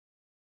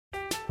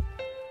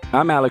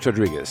I'm Alex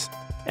Rodriguez.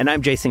 And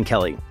I'm Jason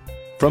Kelly.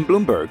 From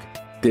Bloomberg,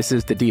 this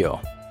is The Deal.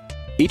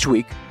 Each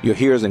week, you'll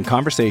hear us in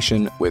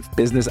conversation with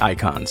business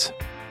icons.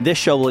 This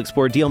show will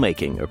explore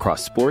deal-making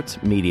across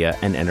sports, media,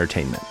 and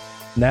entertainment.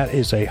 That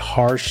is a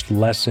harsh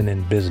lesson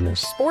in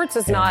business. Sports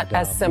is not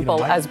as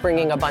simple as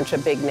bringing a bunch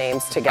of big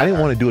names together. I didn't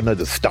want to do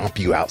another stomp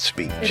you out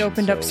speech. It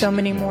opened up so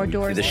many more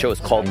doors. The show is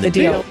called The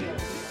Deal.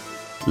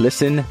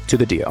 Listen to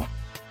The Deal.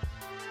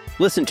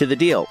 Listen to The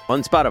Deal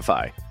on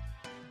Spotify.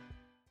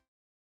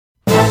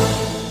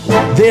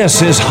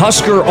 This is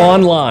Husker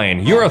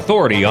Online, your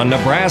authority on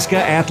Nebraska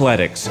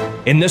athletics.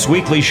 In this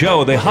weekly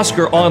show, the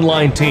Husker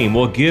Online team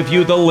will give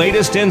you the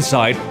latest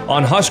insight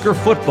on Husker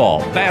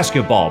football,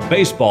 basketball,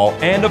 baseball,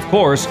 and of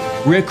course,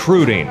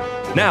 recruiting.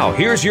 Now,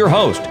 here's your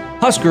host,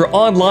 Husker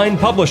Online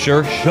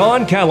publisher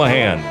Sean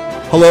Callahan.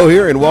 Hello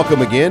here and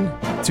welcome again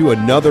to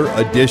another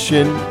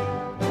edition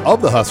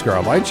of the Husker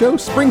Online Show,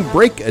 Spring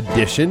Break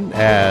edition,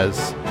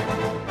 as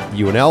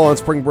UNL on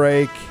spring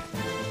break.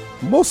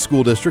 Most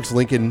school districts,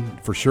 Lincoln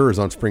for sure is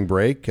on spring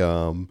break,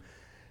 and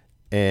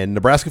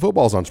Nebraska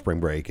football is on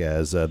spring break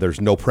as there's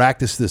no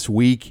practice this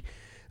week.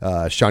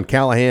 Sean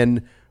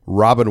Callahan,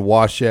 Robin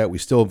Washut, we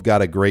still have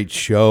got a great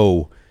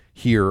show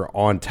here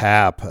on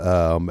tap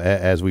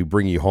as we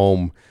bring you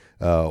home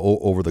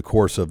over the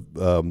course of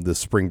the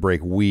spring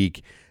break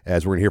week,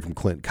 as we're going to hear from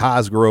Clint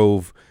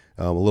Cosgrove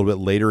a little bit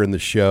later in the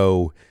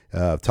show,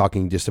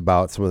 talking just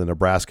about some of the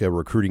Nebraska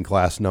recruiting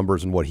class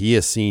numbers and what he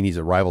has seen. He's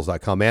a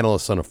Rivals.com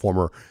analyst, son of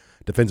former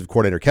defensive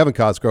coordinator Kevin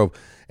Cosgrove.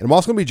 And I'm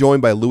also going to be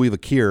joined by Louis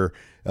Vakir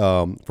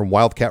from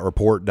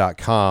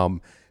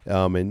WildcatReport.com.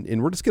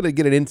 And we're just going to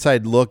get an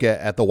inside look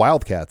at the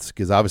Wildcats,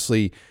 because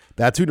obviously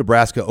that's who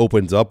Nebraska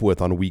opens up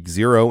with on week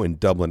 0 in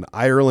Dublin,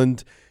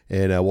 Ireland.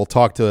 And we'll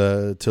talk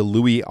to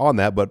Louis on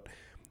that, but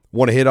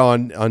want to hit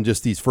on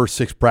just these first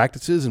 6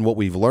 practices and what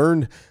we've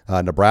learned.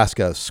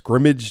 Nebraska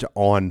scrimmaged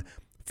on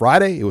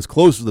Friday. It was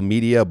closed to the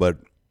media, but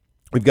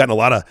I've gotten a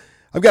lot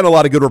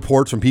of good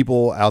reports from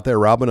people out there,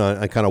 Robin,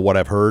 on kind of what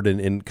I've heard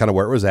and kind of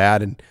where it was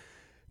at. And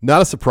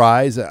not a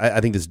surprise.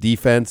 I think this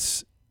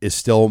defense is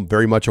still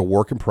very much a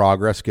work in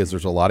progress, because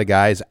there's a lot of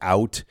guys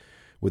out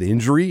with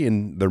injury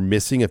and they're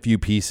missing a few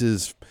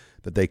pieces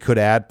that they could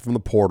add from the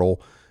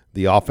portal.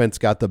 The offense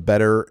got the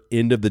better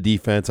end of the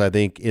defense, I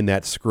think, in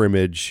that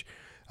scrimmage.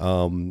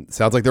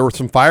 Sounds like there were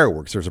some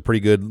fireworks. There's a pretty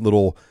good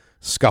little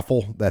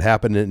scuffle that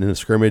happened in the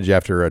scrimmage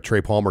after a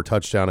Trey Palmer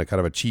touchdown. A kind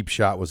of a cheap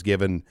shot was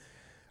given.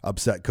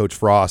 Upset Coach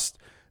Frost,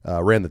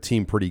 ran the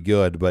team pretty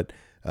good. But,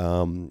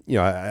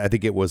 I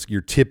think it was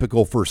your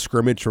typical first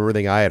scrimmage from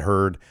everything I had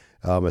heard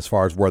as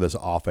far as where this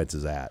offense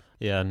is at.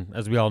 Yeah, and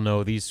as we all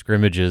know, these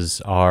scrimmages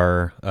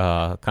are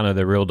kind of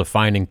the real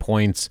defining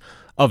points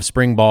of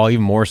spring ball,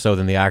 even more so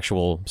than the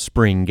actual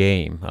spring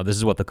game. This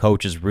is what the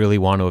coaches really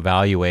want to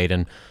evaluate.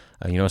 And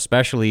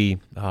especially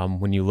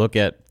when you look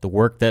at the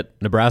work that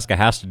Nebraska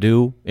has to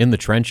do in the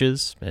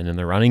trenches and in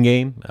the running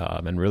game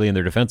and really in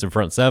their defensive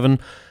front seven.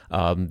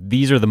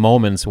 These are the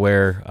moments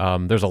where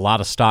there's a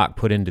lot of stock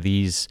put into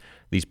these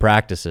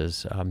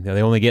practices.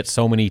 They only get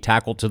so many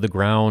tackle to the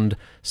ground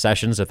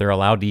sessions that they're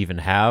allowed to even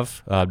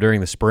have during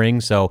the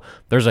spring. So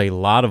there's a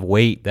lot of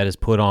weight that is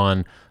put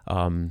on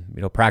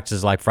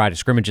practices like Friday,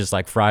 scrimmages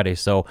like Friday.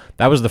 So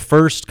that was the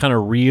first kind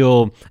of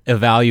real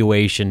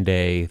evaluation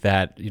day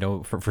that,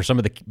 for some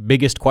of the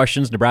biggest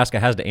questions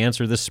Nebraska has to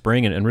answer this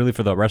spring and really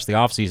for the rest of the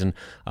offseason,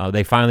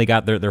 they finally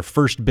got their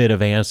first bit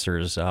of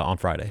answers on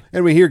Friday.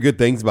 And we hear good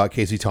things about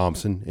Casey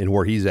Thompson and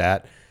where he's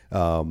at,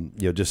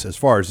 just as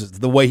far as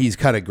the way he's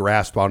kind of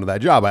grasped onto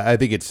that job. I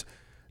think it's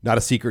not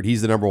a secret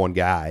he's the number one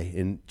guy.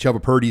 And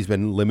Chubba Purdy's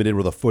been limited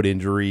with a foot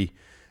injury.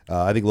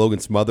 I think Logan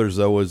Smothers,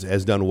 though,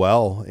 has done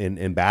well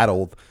and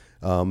battled.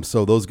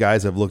 So those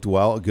guys have looked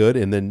good.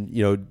 And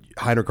then,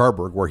 Heinrich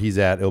Harburg, where he's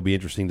at, it'll be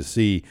interesting to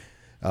see.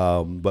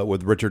 But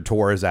with Richard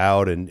Torres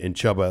out and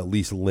Chubba at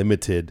least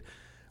limited,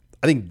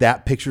 I think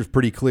that picture's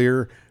pretty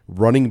clear.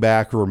 Running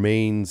back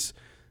remains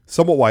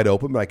somewhat wide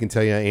open, but I can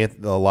tell you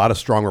a lot of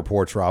strong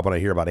reports, Rob, when I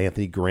hear about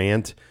Anthony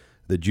Grant,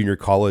 the junior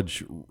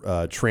college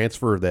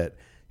transfer, that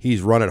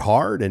he's run it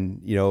hard.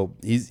 And,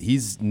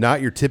 he's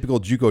not your typical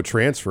JUCO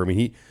transfer. I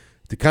mean,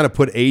 to kind of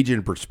put age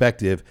in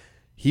perspective,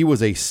 he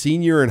was a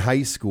senior in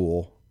high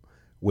school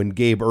when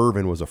Gabe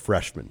Ervin was a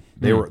freshman.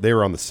 They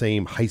were on the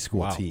same high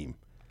school team.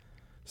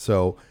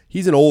 So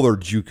he's an older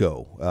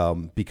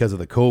JUCO because of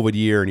the COVID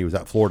year, and he was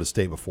at Florida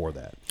State before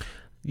that.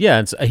 Yeah,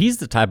 and he's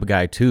the type of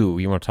guy too.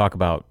 You want to talk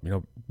about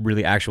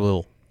really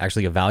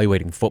actually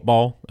evaluating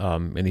football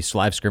in these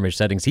live scrimmage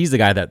settings. He's the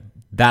guy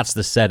that's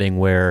the setting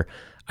where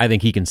I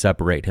think he can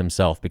separate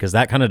himself, because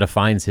that kind of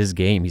defines his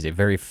game. He's a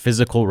very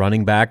physical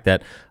running back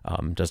that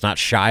does not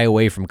shy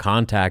away from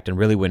contact, and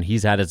really when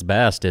he's at his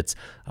best, it's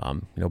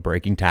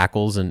breaking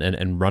tackles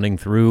and running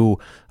through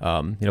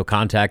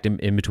contact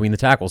in between the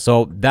tackles.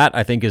 So that,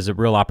 I think, is a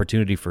real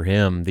opportunity for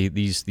him.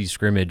 These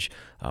scrimmage,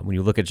 when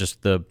you look at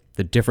just the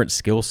different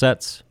skill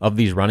sets of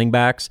these running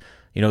backs,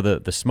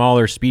 the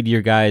smaller,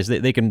 speedier guys,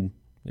 they can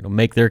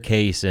make their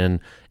case in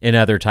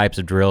other types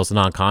of drills,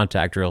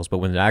 non-contact drills. But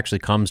when it actually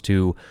comes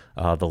to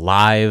the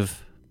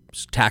live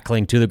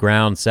tackling to the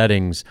ground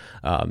settings.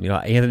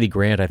 Anthony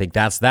Grant, I think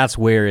that's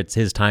where it's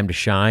his time to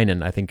shine,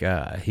 and I think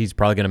he's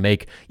probably going to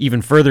make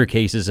even further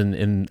cases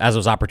in as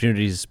those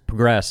opportunities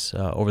progress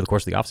over the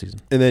course of the offseason.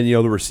 And then,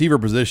 the receiver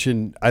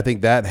position, I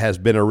think that has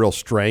been a real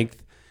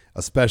strength,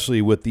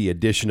 especially with the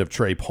addition of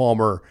Trey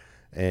Palmer.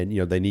 And,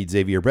 they need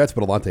Xavier Betts,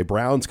 but Alante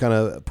Brown's kind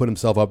of put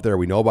himself up there.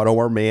 We know about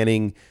Omar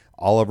Manning,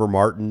 Oliver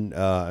Martin.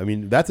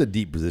 That's a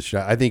deep position.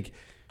 I think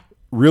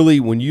really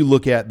when you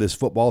look at this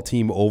football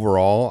team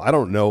overall, I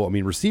don't know.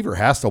 Receiver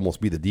has to almost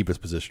be the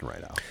deepest position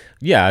right now.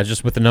 Yeah,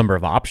 just with the number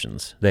of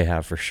options they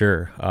have for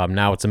sure.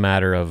 Now it's a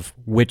matter of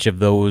which of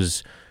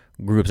those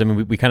groups.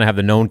 We kind of have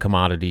the known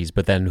commodities,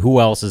 but then who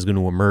else is going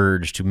to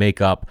emerge to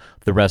make up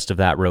the rest of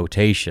that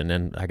rotation?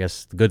 And I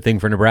guess the good thing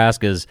for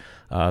Nebraska is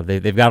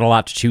they've got a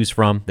lot to choose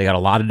from. They got a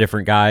lot of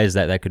different guys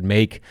that could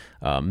make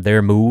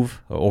their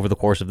move over the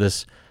course of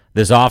this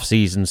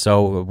offseason.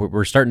 So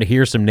we're starting to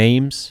hear some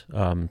names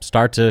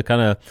start to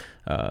kind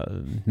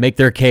of make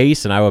their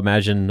case, and I would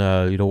imagine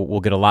we'll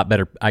get a lot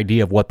better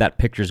idea of what that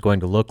picture is going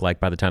to look like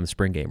by the time the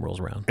spring game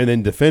rolls around. And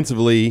then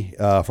defensively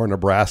for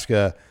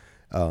Nebraska,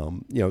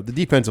 the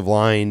defensive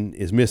line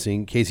is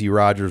missing Casey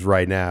Rogers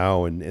right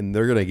now, and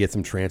they're going to get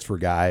some transfer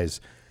guys.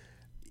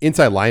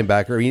 Inside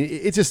linebacker,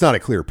 it's just not a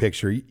clear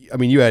picture.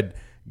 You had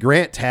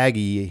Grant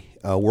Taggy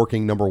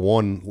working number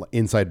one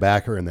inside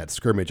backer in that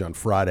scrimmage on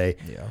Friday.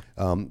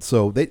 Yeah.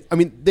 So they,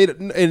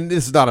 and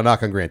this is not a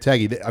knock on Grant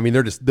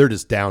Taggy. They're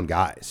just down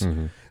guys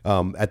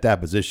at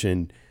that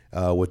position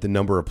with the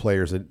number of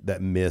players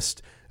that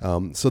missed.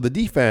 So the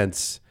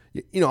defense.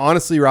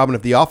 Honestly, Robin,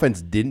 if the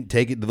offense didn't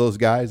take it to those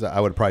guys,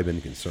 I would have probably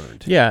been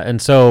concerned. Yeah, and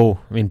so,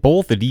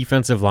 both the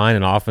defensive line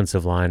and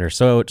offensive line are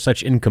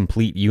such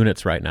incomplete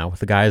units right now with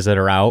the guys that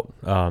are out,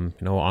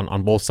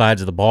 on both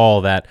sides of the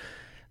ball that,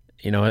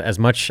 as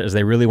much as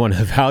they really want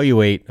to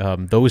evaluate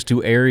those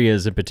two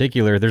areas in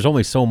particular, there's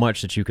only so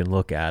much that you can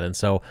look at. And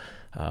so,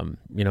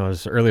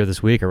 as earlier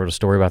this week, I wrote a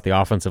story about the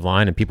offensive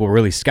line, and people were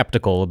really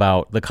skeptical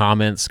about the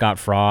comments Scott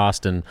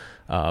Frost and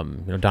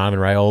Donovan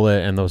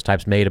Raiola and those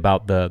types made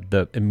about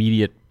the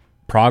immediate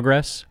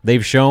progress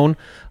they've shown.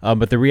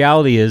 But the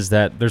reality is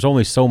that there's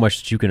only so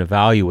much that you can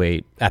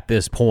evaluate at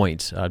this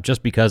point,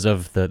 just because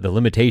of the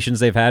limitations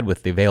they've had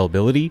with the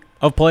availability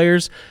of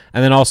players,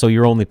 and then also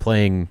you're only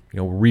playing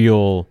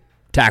real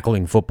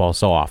tackling football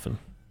so often.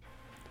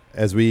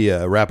 As we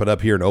wrap it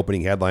up here in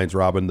opening headlines,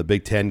 Robin, the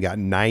Big Ten got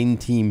 9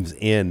 teams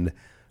in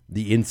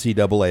the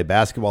NCAA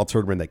basketball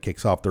tournament that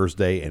kicks off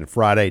Thursday and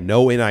Friday.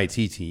 No NIT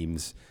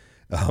teams.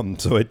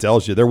 So it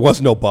tells you there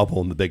was no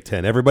bubble in the Big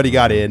Ten. Everybody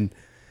got in.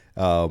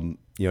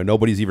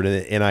 Nobody's even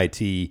in the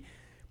NIT.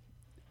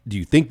 Do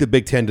you think the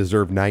Big Ten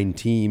deserved 9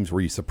 teams?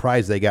 Were you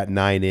surprised they got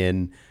 9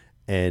 in?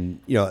 And,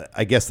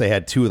 I guess they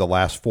had 2 of the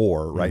last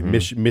 4, right?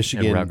 Mm-hmm.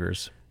 Michigan. And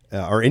Rutgers.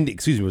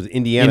 Was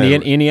Indiana.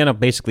 Indiana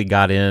basically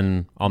got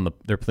in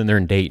they're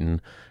in Dayton,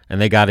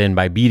 and they got in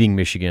by beating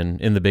Michigan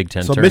in the Big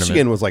Ten tournament. So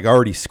Michigan was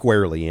already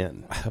squarely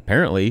in.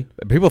 Apparently.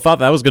 People thought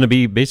that was going to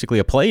be basically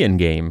a play-in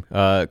game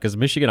because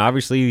Michigan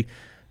obviously,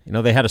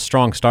 they had a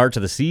strong start to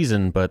the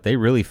season, but they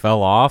really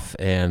fell off,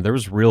 and there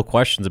was real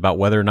questions about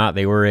whether or not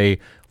they were a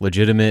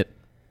legitimate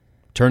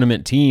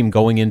tournament team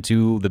going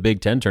into the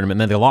Big Ten tournament.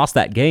 And then they lost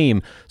that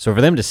game. So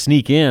for them to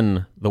sneak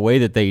in the way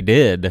that they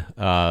did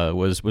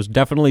was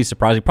definitely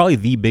surprising. Probably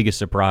the biggest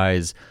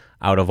surprise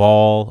out of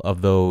all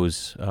of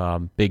those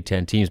Big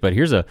Ten teams. But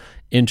here's a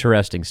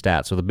interesting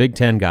stat. So the Big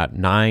Ten got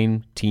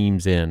 9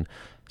 teams in.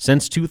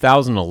 Since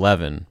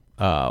 2011,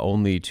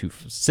 only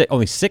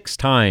 6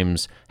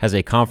 times has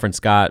a conference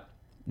got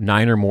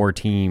 9 or more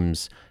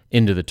teams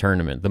into the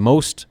tournament. The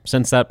most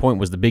since that point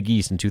was the Big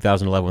East in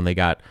 2011 when they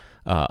got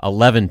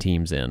 11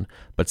 teams in.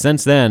 But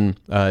since then,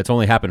 it's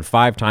only happened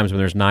 5 times when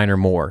there's 9 or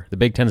more. The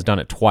Big Ten's done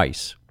it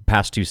twice the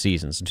past 2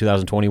 seasons, in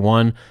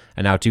 2021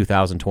 and now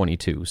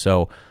 2022.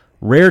 So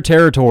rare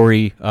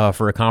territory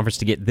for a conference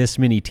to get this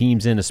many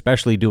teams in,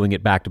 especially doing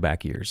it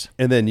back-to-back years.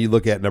 And then you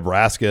look at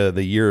Nebraska,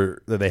 the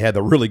year that they had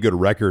the really good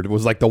record. It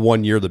was like the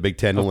one year the Big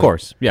Ten. Of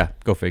course. Yeah,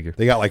 go figure.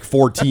 They got like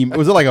 4 teams.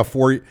 Was it like a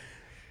 4?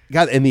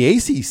 God, and the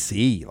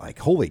ACC, like,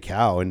 holy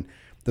cow. And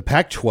the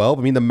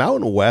Pac-12, the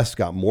Mountain West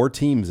got more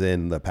teams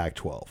in the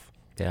Pac-12.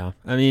 Yeah.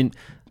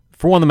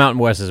 For one, the Mountain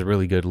West is a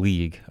really good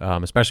league,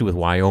 especially with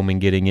Wyoming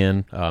getting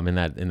in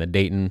the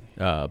Dayton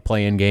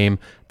play-in game.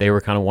 They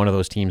were kind of one of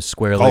those teams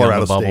squarely on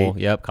the bubble. State.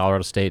 Yep,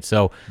 Colorado State.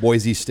 So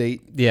Boise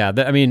State. Yeah,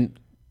 the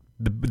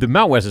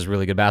Mountain West is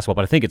really good basketball,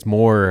 but I think it's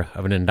more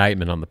of an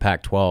indictment on the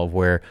Pac-12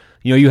 where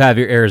you have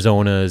your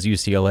Arizonas,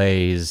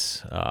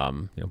 UCLA's,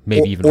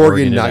 maybe even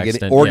Oregon.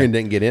 Oregon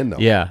didn't get in though.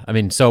 Yeah,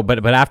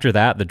 but after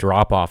that, the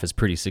drop off is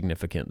pretty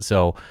significant.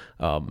 So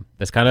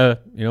that's kind of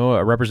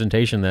a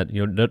representation that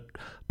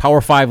Power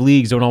 5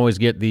 leagues don't always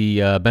get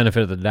the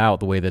benefit of the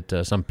doubt the way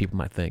that some people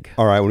might think.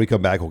 All right, when we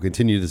come back, we'll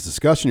continue this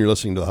discussion. You're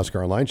listening to the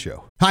Husker Online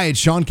Show. Hi, it's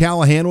Sean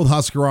Callahan with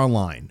Husker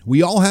Online.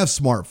 We all have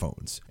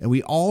smartphones, and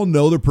we all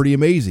know they're pretty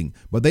amazing,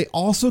 but they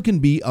also can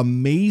be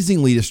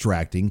amazingly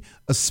distracting,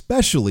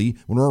 especially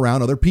when we're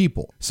around other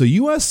people. So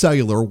US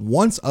Cellular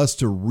wants us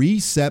to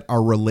reset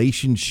our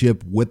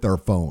relationship with our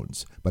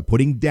phones by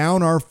putting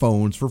down our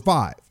phones for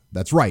 5.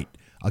 That's right.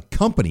 A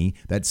company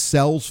that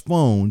sells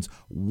phones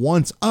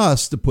wants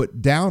us to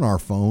put down our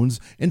phones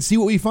and see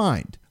what we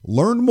find.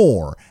 Learn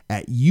more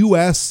at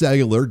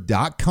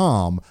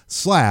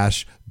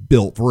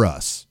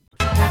uscellular.com/built-for-us.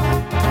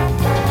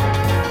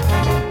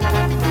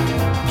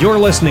 You're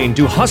listening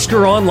to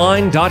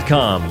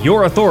HuskerOnline.com,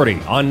 your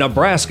authority on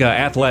Nebraska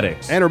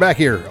athletics. And we're back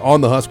here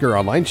on the Husker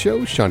Online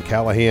Show. Sean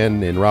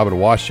Callahan and Robin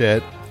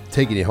Washut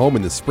taking you home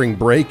in the spring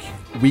break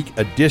week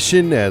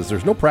edition as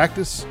there's no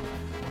practice,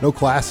 no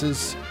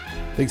classes.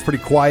 Things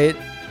pretty quiet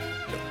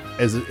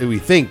as we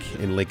think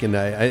in Lincoln.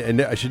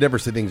 I should never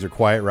say things are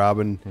quiet,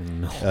 Robin,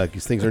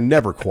 because things are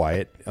never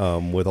quiet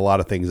with a lot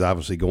of things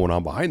obviously going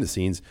on behind the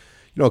scenes.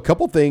 You know, a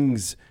couple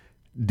things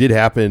did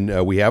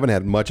happen we haven't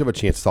had much of a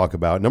chance to talk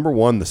about. Number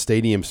one, the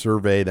stadium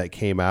survey that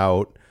came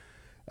out,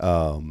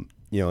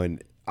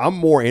 and I'm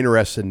more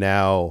interested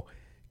now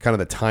kind of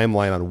the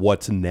timeline on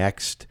what's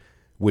next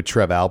with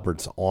Trev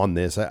Alberts on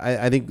this.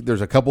 I think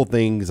there's a couple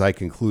things I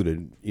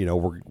concluded. You know,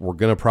 we're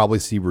going to probably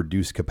see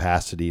reduced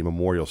capacity in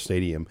Memorial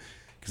Stadium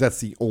because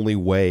that's the only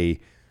way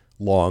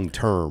long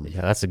term.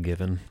 Yeah, that's a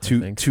given.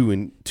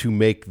 To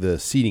make the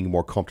seating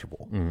more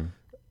comfortable. I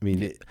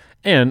mean,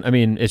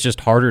 it's just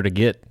harder to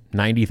get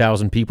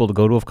 90,000 people to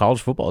go to a college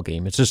football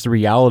game. It's just the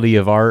reality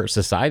of our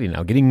society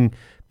now. Getting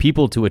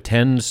people to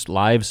attend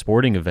live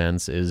sporting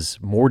events is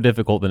more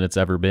difficult than it's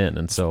ever been.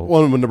 And so,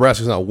 well, when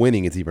Nebraska's not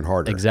winning, it's even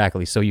harder.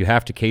 Exactly. So you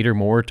have to cater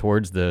more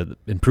towards the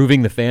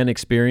improving the fan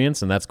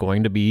experience, and that's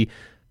going to be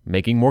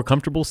making more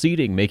comfortable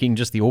seating, making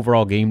just the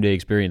overall game day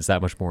experience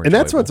that much more enjoyable.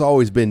 And that's what's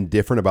always been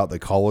different about the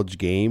college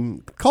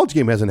game. College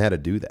game hasn't had to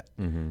do that.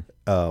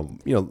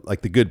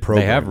 Like the good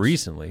programs. They have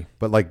recently.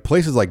 But like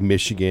places like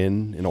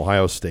Michigan and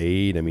Ohio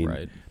State, I mean,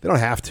 they don't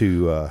have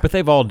to. But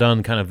they've all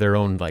done kind of their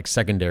own like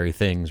secondary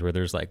things where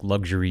there's like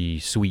luxury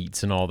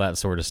suites and all that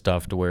sort of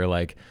stuff to where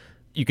like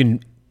you can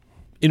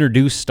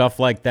introduce stuff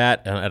like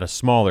that at a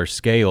smaller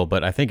scale.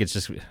 But I think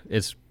it's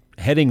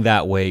heading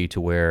that way to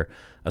where,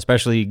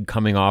 especially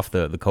coming off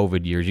the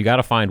COVID years, you got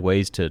to find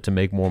ways to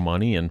make more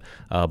money. And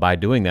by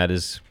doing that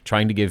is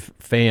trying to give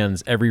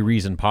fans every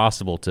reason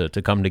possible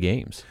to come to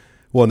games.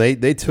 Well,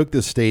 they took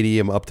the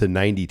stadium up to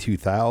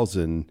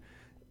 92,000,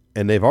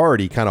 and they've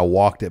already kind of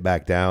walked it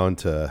back down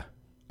to,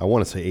 I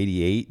want to say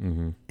 88,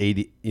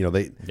 80.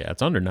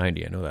 It's under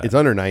 90. I know that it's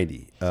under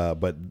 90,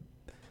 but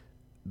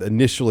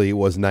initially it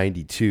was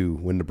 92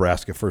 when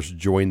Nebraska first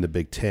joined the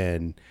Big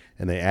Ten,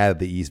 and they added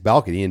the East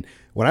Balcony. And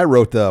when I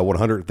wrote the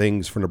 100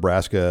 Things for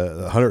Nebraska,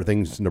 the 100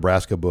 Things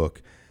Nebraska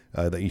book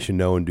that you should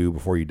know and do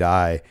before you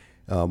die,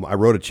 I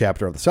wrote a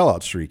chapter on the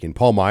sellout streak, and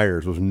Paul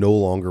Myers was no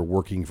longer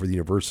working for the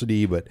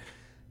university, but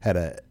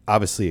had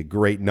obviously a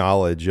great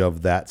knowledge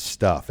of that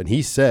stuff. And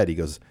he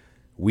goes,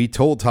 we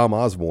told Tom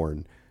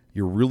Osborne,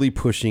 you're really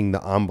pushing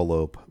the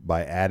envelope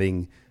by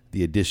adding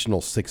the additional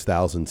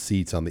 6,000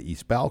 seats on the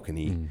East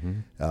Balcony,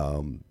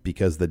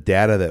 because the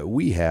data that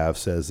we have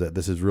says that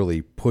this is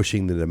really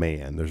pushing the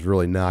demand. There's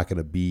really not going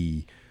to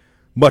be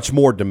much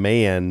more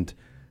demand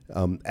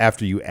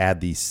after you add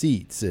these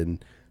seats.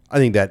 And I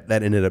think that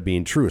ended up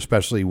being true,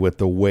 especially with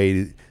the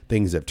way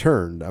things have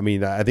turned. I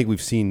mean, I think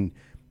we've seen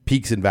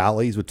peaks and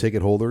valleys with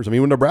ticket holders. I mean,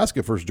 when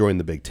Nebraska first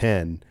joined the Big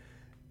Ten,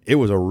 it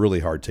was a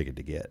really hard ticket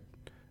to get.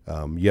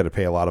 You had to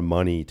pay a lot of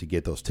money to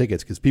get those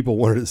tickets because people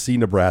wanted to see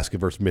Nebraska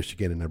versus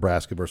Michigan and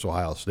Nebraska versus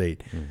Ohio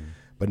State.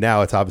 But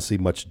now it's obviously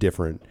much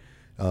different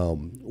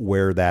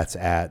where that's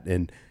at.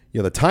 And,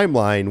 the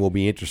timeline will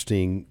be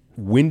interesting.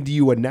 When do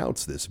you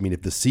announce this? I mean,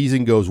 if the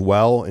season goes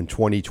well in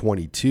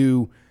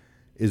 2022,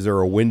 is there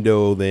a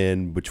window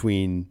then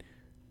between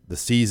the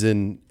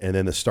season and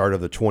then the start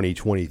of the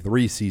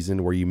 2023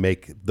 season where you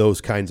make those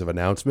kinds of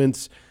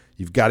announcements?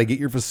 You've got to get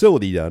your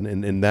facility done,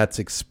 and that's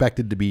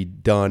expected to be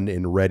done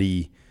and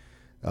ready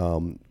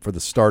for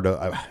the start of,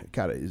 I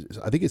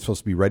think it's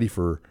supposed to be ready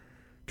for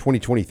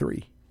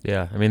 2023.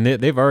 Yeah, I mean,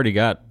 they've already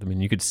got,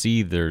 you could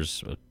see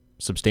there's a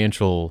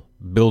substantial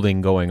building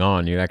going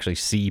on. You actually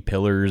see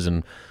pillars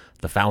and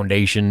the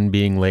foundation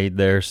being laid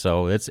there.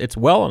 So it's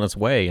well on its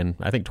way, and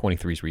I think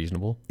 23 is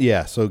reasonable.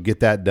 Yeah, so get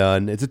that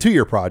done. It's a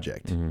 2-year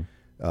project.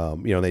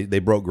 They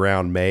broke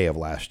ground May of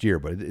last year,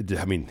 but it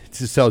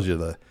just tells you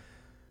the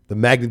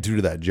magnitude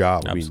of that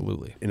job.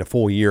 Absolutely. In a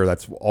full year,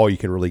 that's all you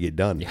can really get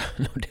done. Yeah,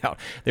 no doubt.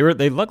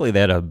 Luckily they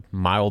had a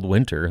mild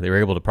winter. They were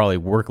able to probably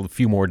work a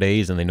few more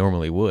days than they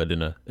normally would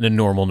in a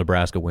normal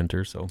Nebraska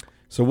winter. So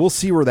we'll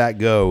see where that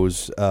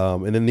goes.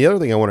 And then the other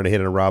thing I wanted to hit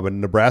on,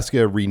 Robin,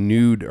 Nebraska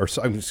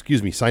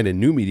signed a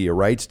new media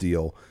rights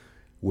deal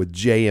with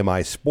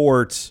JMI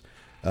Sports.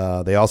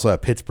 They also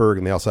have Pittsburgh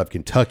and they also have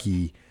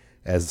Kentucky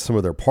as some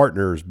of their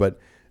partners. But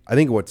I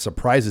think what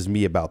surprises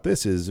me about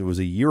this is it was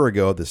a year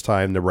ago at this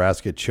time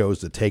Nebraska chose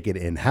to take it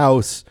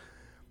in-house.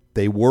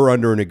 They were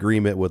under an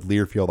agreement with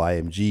Learfield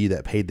IMG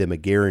that paid them a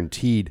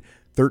guaranteed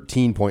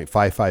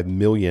 $13.55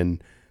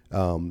 million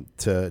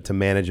to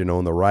manage and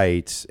own the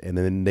rights, and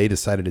then they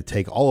decided to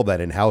take all of that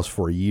in-house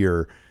for a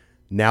year.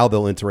 Now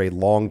they'll enter a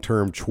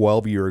long-term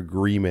 12-year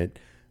agreement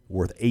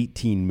worth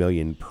 $18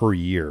 million per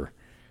year,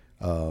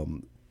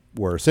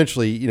 where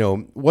essentially,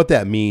 what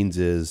that means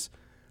is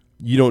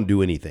you don't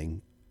do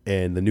anything,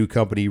 and the new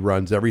company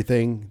runs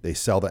everything. They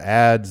sell the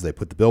ads, they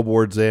put the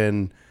billboards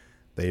in,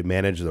 they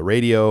manage the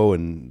radio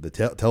and the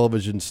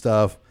television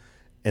stuff,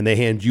 and they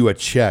hand you a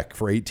check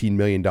for $18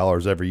 million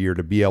every year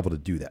to be able to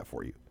do that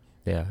for you.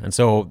 Yeah, and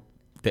so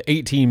the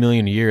 $18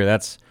 million a year,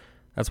 that's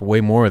way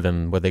more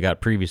than what they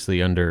got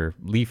previously under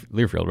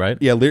Learfield, right?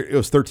 Yeah, it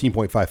was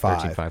 13.55.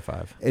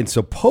 13.55. And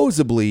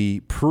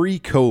supposedly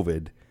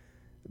pre-COVID,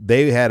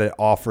 they had an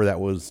offer that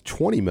was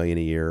 $20 million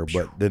a year,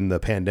 but then the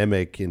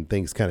pandemic and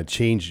things kind of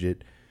changed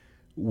it,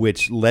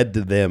 which led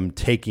to them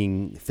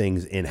taking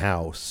things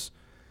in-house.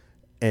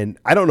 And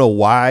I don't know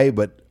why,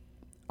 but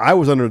I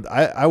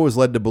was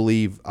led to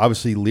believe,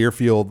 obviously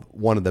Learfield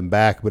wanted them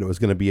back, but it was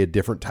going to be a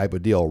different type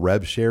of deal, a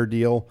rev share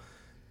deal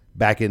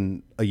back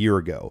in a year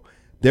ago.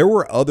 There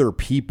were other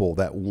people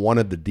that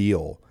wanted the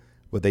deal,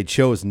 but they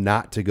chose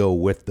not to go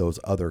with those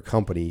other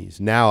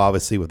companies. Now,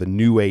 obviously, with a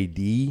new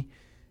AD,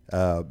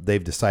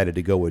 they've decided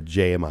to go with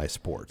JMI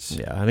Sports.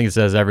 Yeah, I think it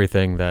says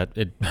everything that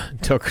it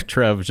took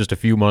Trev just a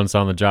few months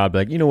on the job.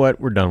 Like, you know what?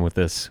 We're done with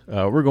this.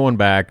 We're going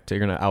back. They're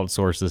going to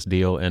outsource this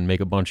deal and make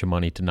a bunch of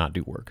money to not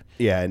do work.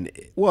 Yeah, and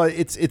well,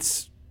 it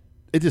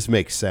just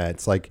makes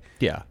sense. Like,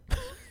 yeah,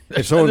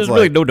 if someone's there's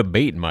really no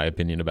debate in my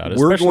opinion about it.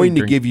 We're going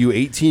to give you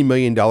 $18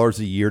 million a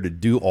year to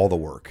do all the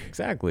work.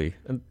 Exactly,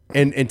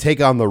 and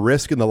take on the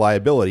risk and the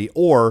liability,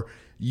 or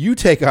you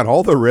take on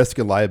all the risk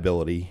and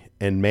liability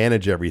and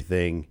manage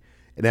everything,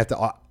 and have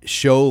to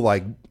show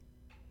like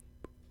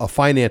a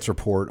finance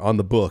report on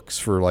the books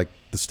for like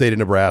the state of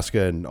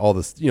Nebraska and all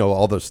this,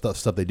 all the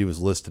stuff they do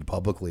is listed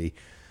publicly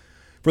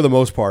for the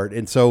most part.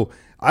 And so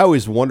I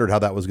always wondered how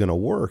that was going to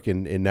work.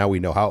 And now we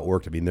know how it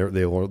worked. I mean, they're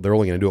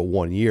only going to do it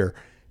 1 year.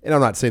 And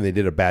I'm not saying they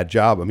did a bad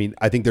job. I mean,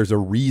 I think there's a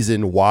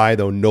reason why,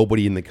 though,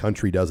 nobody in the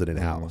country does it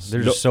in-house.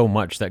 There's just so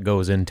much that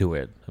goes into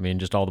it. I mean,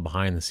 just all the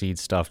behind-the-scenes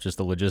stuff, just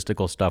the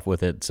logistical stuff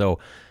with it. So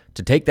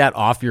to take that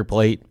off your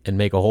plate and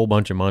make a whole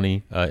bunch of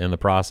money in the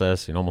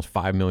process, almost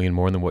 $5 million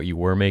more than what you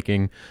were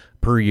making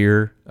per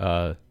year,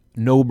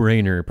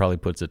 no-brainer probably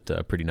puts it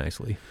pretty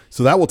nicely.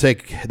 So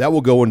that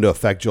will go into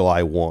effect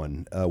July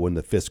 1 when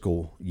the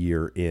fiscal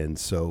year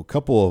ends. So a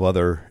couple of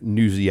other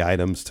newsy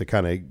items to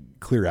kind of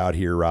clear out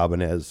here,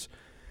 Robin, as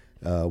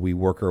we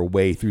work our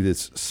way through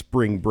this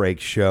spring break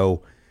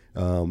show.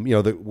 We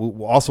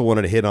also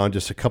wanted to hit on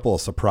just a couple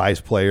of surprise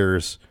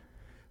players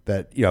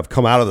that have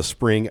come out of the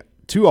spring.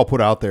 Two I'll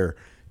put out there.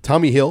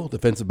 Tommy Hill,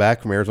 defensive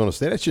back from Arizona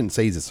State. I shouldn't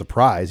say he's a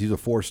surprise. He's a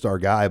 4-star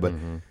guy, but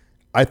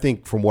I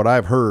think from what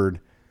I've heard,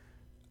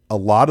 a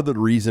lot of the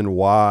reason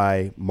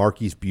why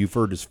Marquise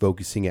Buford is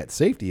focusing at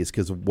safety is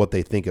because of what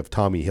they think of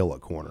Tommy Hill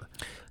at corner.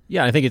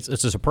 Yeah, I think it's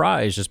a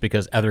surprise just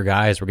because other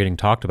guys were getting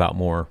talked about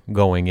more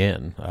going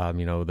in.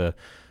 The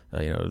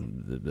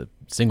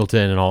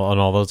Singleton and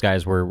all those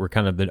guys were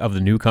kind of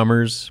the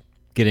newcomers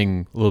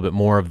getting a little bit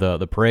more of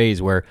the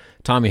praise, where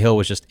Tommy Hill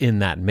was just in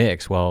that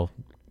mix. Well,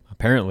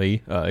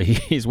 apparently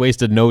he's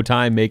wasted no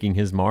time making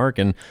his mark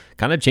and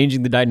kind of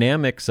changing the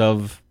dynamics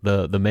of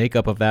the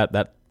makeup of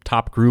that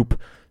top group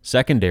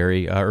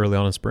secondary early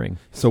on in spring.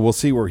 So we'll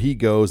see where he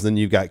goes. Then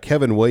you've got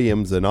Kevin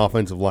Williams, an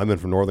offensive lineman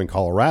from Northern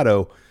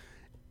Colorado,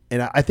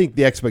 and I think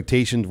the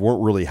expectations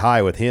weren't really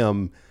high with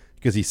him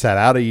because he sat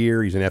out a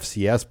year. He's an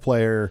FCS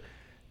player,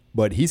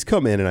 but he's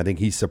come in and I think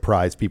he's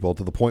surprised people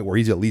to the point where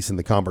he's at least in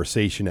the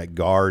conversation at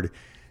guard.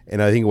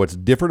 And I think what's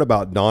different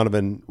about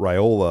Donovan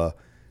Raiola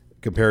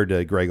compared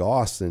to Greg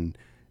Austin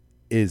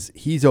is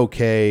he's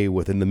okay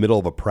within the middle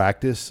of a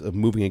practice of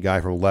moving a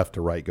guy from left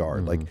to right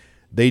guard. Like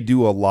they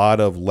do a lot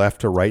of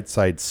left to right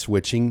side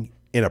switching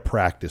in a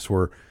practice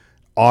where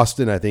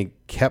Austin, I think,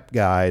 kept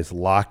guys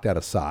locked at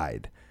a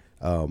side.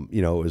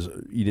 You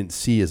didn't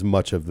see as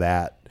much of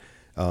that.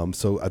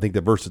 So I think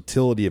the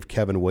versatility of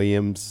Kevin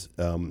Williams,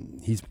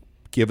 he's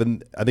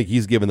given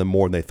them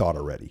more than they thought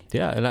already.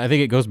 Yeah, and I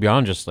think it goes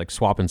beyond just like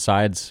swapping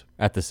sides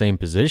at the same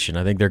position.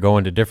 I think they're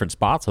going to different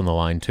spots on the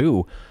line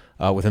too,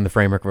 within the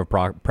framework of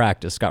a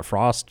practice. Scott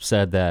Frost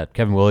said that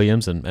Kevin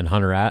Williams and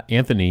Hunter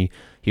Anthony,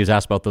 he was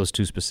asked about those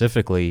two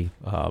specifically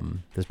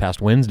this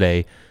past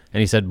Wednesday, and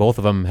he said both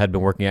of them had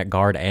been working at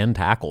guard and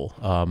tackle.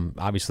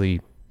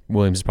 Obviously,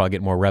 Williams is probably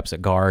getting more reps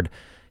at guard,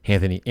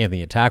 Anthony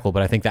at tackle,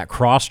 but I think that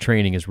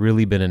cross-training has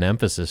really been an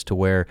emphasis to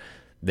where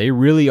they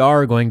really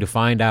are going to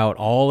find out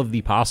all of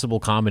the possible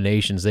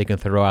combinations they can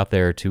throw out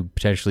there to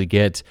potentially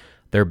get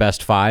their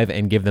best five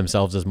and give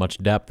themselves as much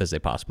depth as they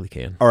possibly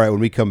can. All right, when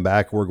we come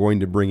back, we're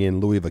going to bring in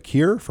Louis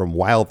Vakir from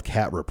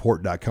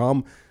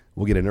WildcatReport.com.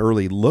 We'll get an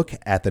early look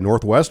at the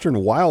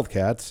Northwestern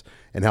Wildcats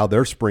and how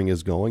their spring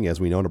is going.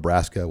 As we know,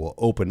 Nebraska will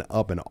open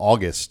up in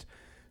August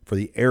for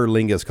the Aer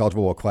Lingus College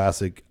Football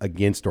Classic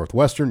against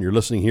Northwestern. You're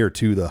listening here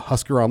to the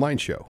Husker Online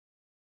Show.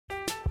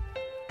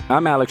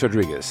 I'm Alex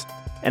Rodriguez.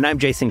 And I'm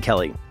Jason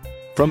Kelly.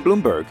 From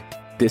Bloomberg,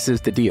 this is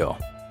The Deal.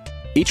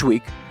 Each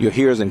week, you'll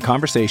hear us in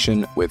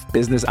conversation with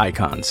business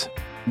icons.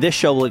 This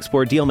show will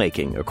explore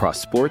deal-making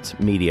across sports,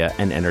 media,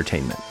 and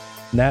entertainment.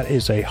 That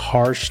is a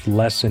harsh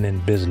lesson in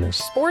business.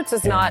 Sports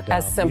is not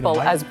as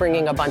simple as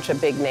bringing a bunch of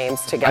big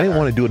names together. I didn't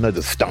want to do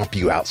another stomp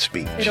you out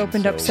speech. It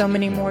opened up so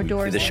many more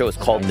doors. The show is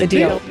called The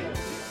Deal.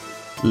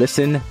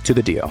 Listen to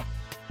The Deal.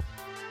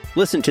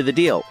 Listen to The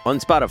Deal on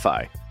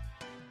Spotify.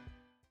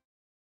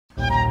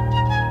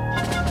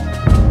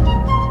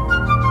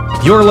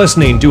 You're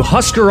listening to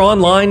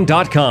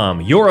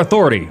HuskerOnline.com, your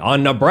authority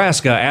on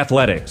Nebraska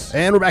athletics.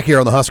 And we're back here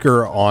on the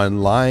Husker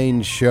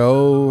Online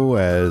Show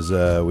as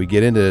we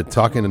get into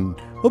talking a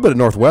little bit of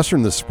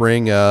Northwestern this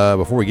spring.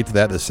 Before we get to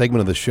that, this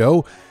segment of the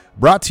show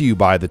brought to you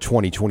by the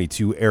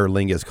 2022 Aer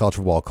Lingus College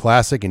Football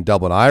Classic in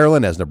Dublin,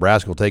 Ireland, as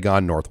Nebraska will take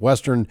on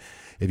Northwestern.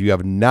 If you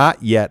have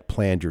not yet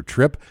planned your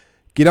trip,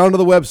 get onto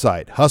the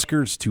website,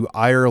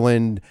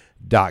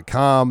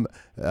 HuskersToIreland.com.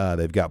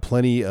 They've got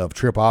plenty of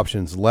trip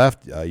options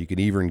left. You can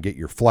even get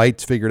your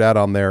flights figured out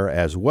on there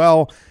as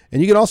well.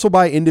 And you can also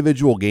buy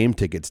individual game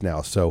tickets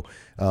now. So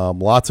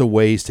lots of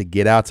ways to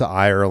get out to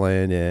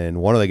Ireland. And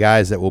one of the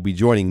guys that will be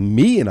joining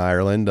me in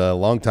Ireland, a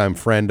longtime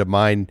friend of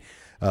mine,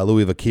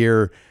 Louis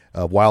Vakir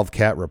of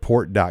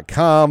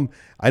WildcatReport.com.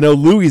 I know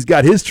Louis's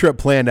got his trip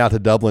planned out to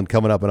Dublin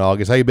coming up in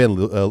August. How you been,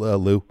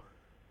 Lou?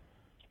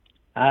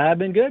 I've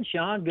been good,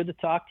 Sean. Good to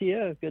talk to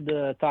you. Good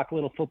to talk a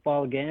little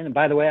football again. And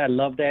by the way, I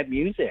love that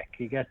music.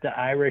 You got the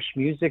Irish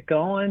music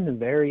going,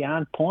 very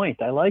on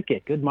point. I like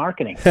it. Good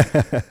marketing.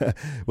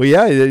 Well,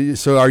 yeah.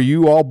 So are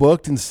you all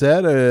booked and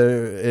set?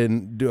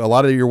 And do a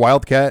lot of your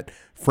Wildcat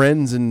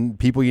friends and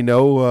people you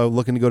know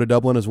looking to go to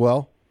Dublin as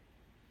well?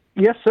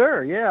 Yes,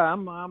 sir. Yeah,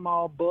 I'm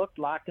all booked,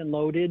 locked and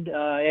loaded.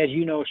 As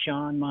you know,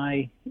 Sean,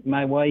 my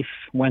wife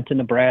went to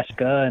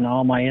Nebraska, and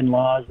all my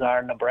in-laws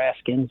are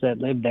Nebraskans that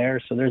live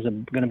there. So there's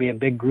going to be a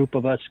big group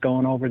of us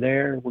going over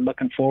there. We're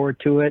looking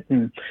forward to it,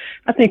 and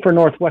I think for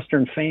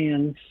Northwestern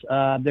fans,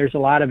 there's a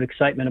lot of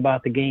excitement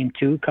about the game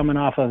too, coming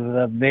off of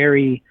a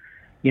very,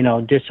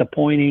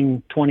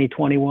 disappointing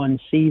 2021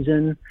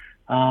 season.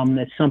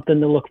 It's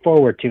something to look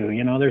forward to.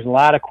 There's a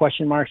lot of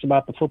question marks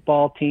about the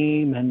football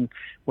team, and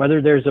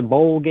whether there's a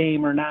bowl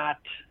game or not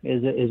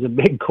is a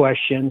big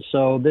question.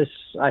 So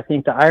I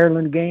think the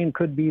Ireland game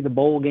could be the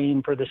bowl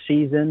game for the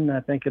season.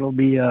 I think it'll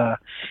be,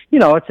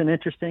 it's an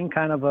interesting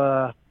kind of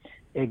a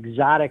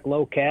exotic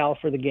locale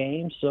for the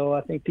game. So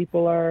I think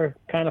people are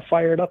kind of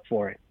fired up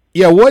for it.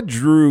 Yeah, what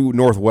drew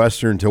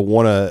Northwestern to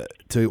want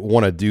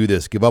to do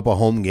this, give up a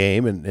home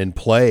game and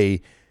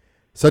play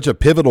such a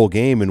pivotal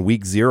game in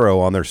week 0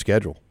 on their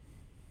schedule?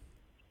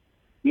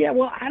 Yeah,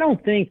 well, I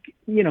don't think,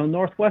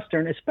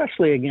 Northwestern,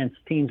 especially against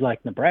teams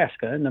like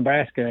Nebraska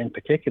in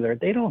particular,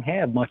 they don't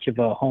have much of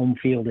a home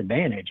field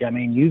advantage. I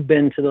mean, you've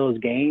been to those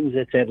games.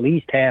 It's at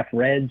least half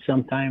red,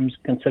 sometimes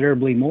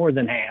considerably more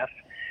than half.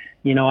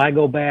 I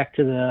go back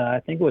to I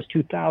think it was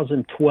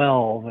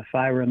 2012, if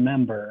I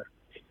remember,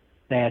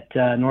 that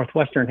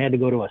Northwestern had to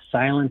go to a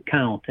silent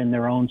count in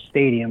their own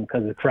stadium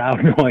because the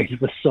crowd noise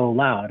was so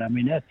loud. I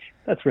mean,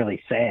 that's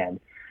really sad,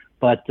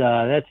 but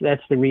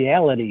that's the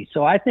reality.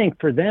 So I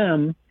think for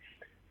them,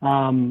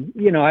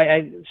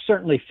 I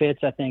certainly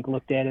Fitz, I think,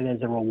 looked at it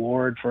as a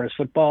reward for his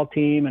football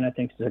team, and I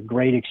think it's a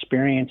great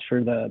experience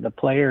for the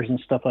players and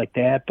stuff like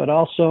that. But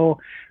also,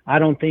 I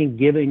don't think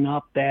giving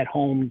up that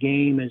home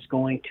game is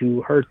going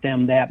to hurt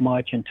them that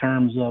much in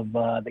terms of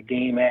the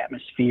game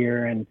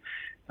atmosphere and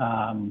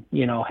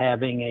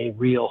having a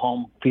real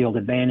home field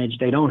advantage.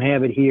 They don't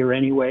have it here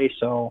anyway,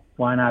 so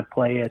why not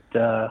play it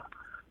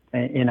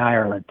in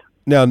Ireland?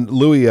 Now,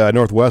 Louis,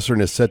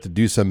 Northwestern is set to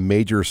do some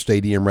major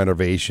stadium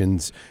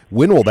renovations.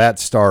 When will that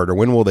start, or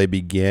when will they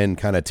begin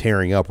kind of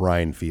tearing up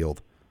Ryan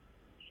Field?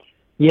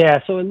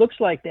 Yeah, so it looks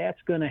like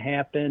that's going to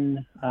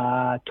happen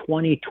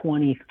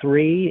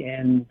 2023.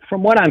 And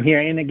from what I'm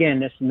hearing, and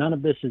again, none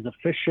of this is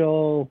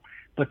official,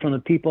 but from the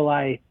people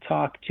I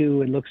talked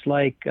to, it looks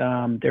like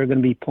they're going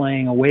to be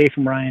playing away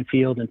from Ryan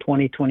Field in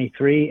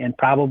 2023 and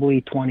probably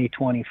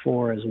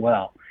 2024 as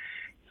well.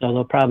 So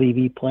they'll probably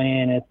be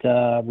playing at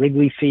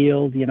Wrigley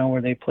Field,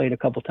 where they played a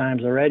couple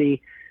times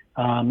already,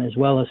 as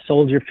well as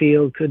Soldier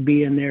Field could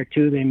be in there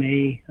too. They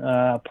may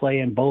play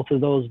in both of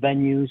those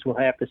venues. We'll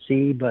have to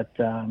see. But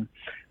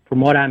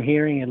from what I'm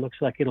hearing, it looks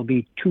like it'll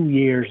be 2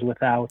 years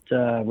without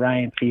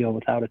Ryan Field,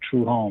 without a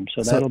true home.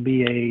 So that'll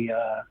be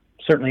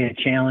certainly a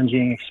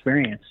challenging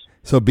experience.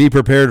 So be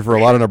prepared for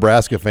a lot of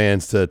Nebraska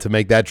fans to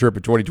make that trip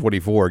in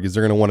 2024, because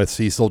they're going to want to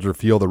see Soldier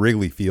Field, the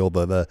Wrigley Field.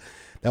 That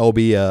will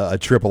be a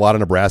trip a lot of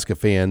Nebraska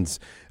fans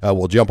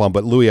will jump on.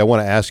 But, Louis, I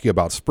want to ask you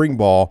about spring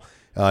ball.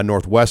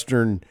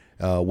 Northwestern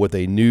with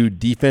a new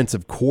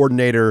defensive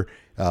coordinator,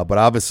 but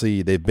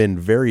obviously they've been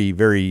very,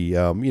 very,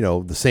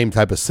 the same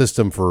type of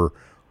system for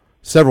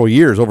several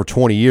years, over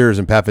 20 years,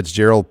 and Pat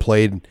Fitzgerald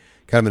played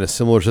kind of in a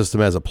similar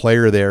system as a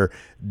player there.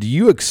 Do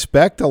you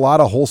expect a lot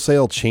of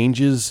wholesale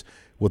changes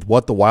with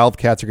what the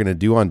Wildcats are going to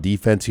do on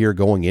defense here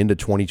going into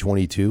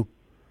 2022?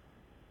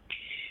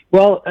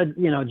 Well,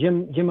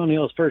 Jim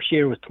O'Neill's first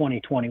year was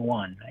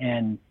 2021,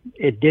 and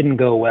it didn't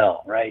go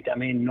well, right? I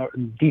mean,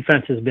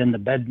 defense has been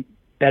the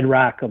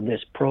bedrock of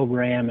this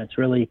program. It's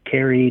really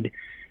carried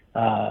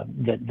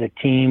the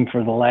team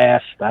for the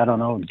last,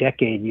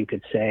 decade, you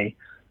could say.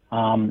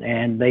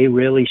 And they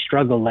really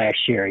struggled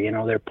last year.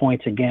 Their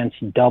points against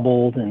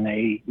doubled, and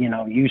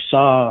you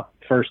saw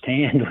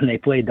firsthand when they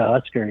played the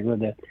Huskers, where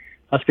the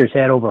Huskers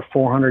had over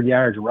 400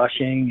 yards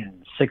rushing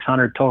and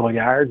 600 total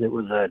yards. It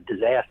was a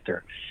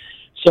disaster.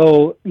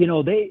 So,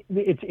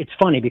 it's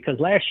funny because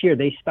last year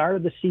they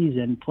started the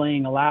season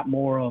playing a lot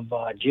more of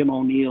Jim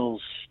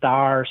O'Neill's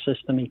star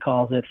system. He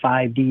calls it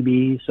 5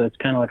 DBs. So it's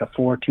kind of like a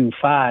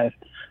 4-2-5.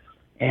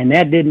 And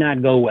that did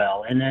not go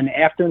well. And then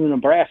after the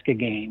Nebraska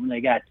game,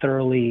 they got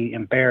thoroughly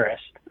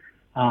embarrassed.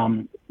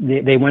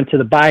 They went to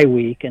the bye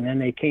week, and then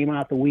they came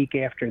out the week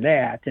after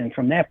that. And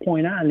from that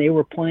point on, they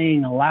were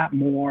playing a lot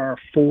more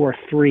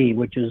 4-3,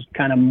 which is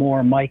kind of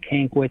more Mike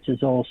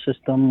Hankwitz's old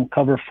system,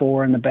 cover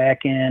 4 in the back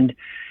end,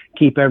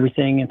 keep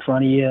everything in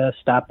front of you,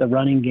 stop the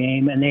running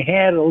game. And they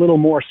had a little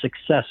more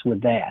success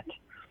with that.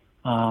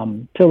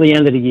 Till the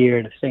end of the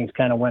year, the things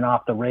kind of went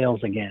off the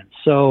rails again.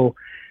 So,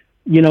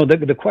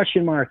 the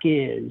question mark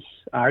is,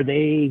 are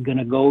they going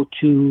to go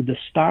to the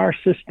star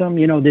system?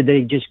 Did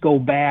they just go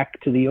back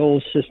to the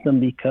old system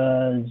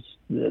because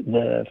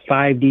the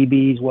 5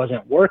 DBs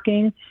wasn't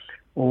working?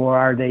 Or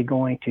are they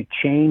going to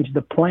change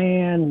the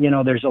plan?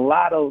 There's a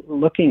lot of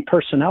looking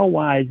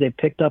personnel-wise. They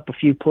picked up a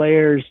few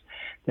players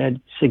that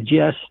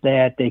suggest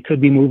that they could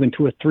be moving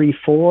to a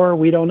 3-4.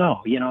 We don't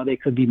know. They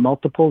could be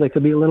multiple. They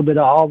could be a little bit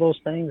of all those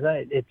things.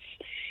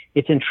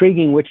 It's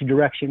intriguing which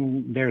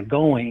direction they're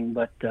going,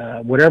 but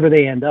whatever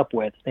they end up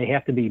with, they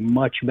have to be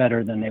much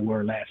better than they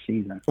were last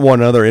season.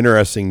 One other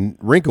interesting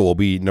wrinkle will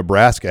be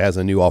Nebraska has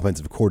a new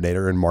offensive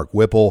coordinator in Mark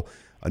Whipple,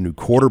 a new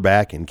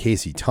quarterback in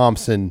Casey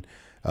Thompson.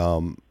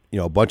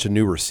 A bunch of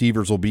new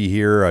receivers will be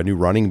here, a new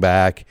running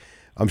back.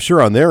 I'm sure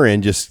on their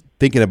end, just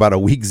thinking about a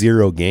week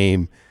 0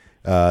 game,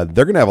 they're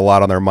going to have a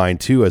lot on their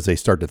mind too as they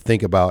start to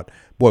think about,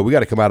 boy, we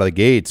got to come out of the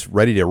gates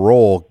ready to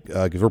roll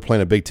because we're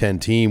playing a Big Ten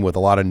team with a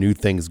lot of new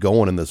things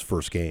going in this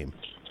first game.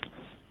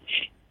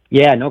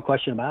 Yeah, no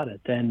question about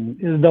it.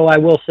 And though I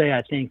will say,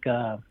 I think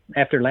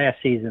after last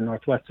season,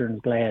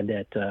 Northwestern's glad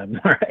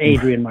that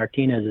Adrian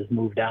Martinez has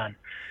moved on.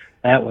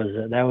 That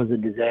was a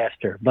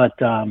disaster. But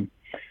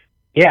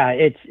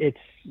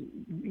it's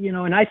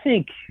and I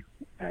think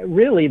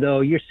really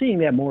though you're seeing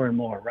that more and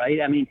more,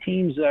 right? I mean,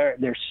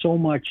 there's so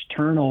much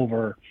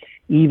turnover,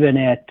 even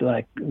at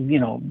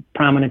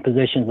prominent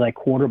positions like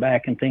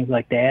quarterback and things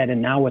like that. And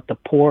now with the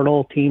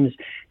portal teams,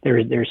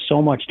 there's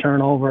so much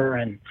turnover,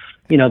 and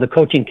the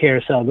coaching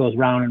carousel goes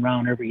round and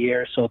round every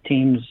year. So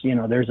teams,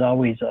 there's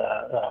always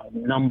a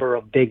number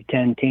of Big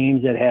Ten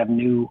teams that have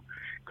new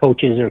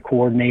coaches or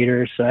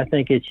coordinators. So I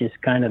think it's just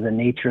kind of the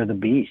nature of the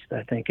beast.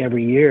 I think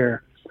every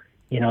year,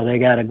 they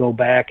got to go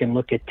back and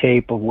look at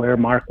tape of where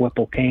Mark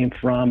Whipple came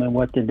from and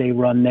what did they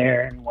run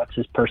there and what's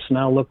his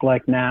personnel look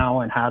like now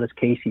and how does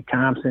Casey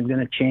Thompson going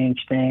to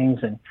change things.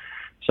 And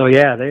so,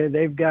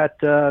 they've got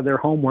their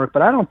homework,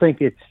 but I don't think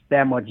it's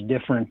that much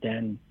different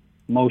than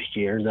most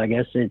years. I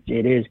guess it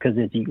is because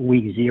it's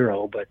week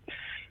 0, but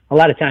a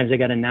lot of times they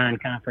got a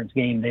non-conference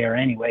game there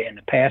anyway. In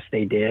the past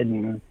they did,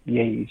 and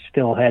you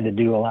still had to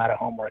do a lot of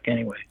homework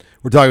anyway.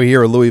 We're talking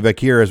here with Louis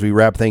Vecchier as we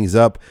wrap things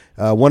up.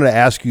 I wanted to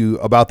ask you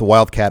about the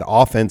Wildcat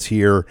offense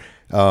here.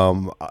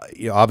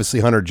 Obviously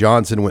Hunter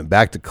Johnson went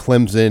back to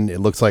Clemson. It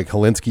looks like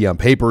Helinski on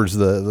paper is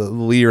the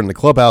leader in the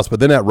clubhouse, but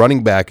then at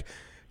running back,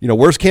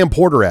 where's Cam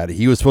Porter at?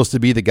 He was supposed to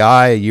be the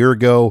guy a year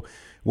ago,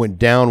 went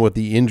down with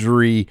the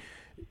injury.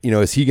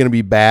 Is he going to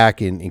be back,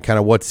 and kind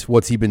of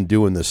what's he been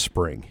doing this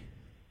spring?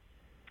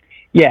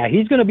 Yeah,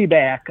 he's going to be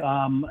back.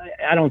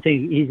 I don't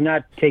think he's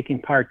not taking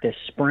part this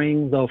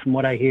spring, though. From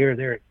what I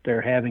hear,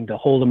 they're having to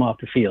hold him off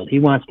the field. He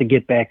wants to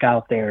get back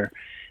out there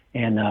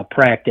and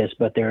practice,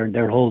 but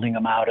they're holding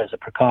him out as a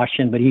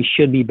precaution. But he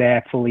should be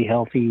back fully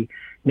healthy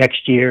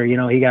next year.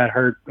 He got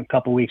hurt a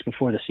couple weeks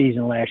before the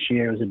season last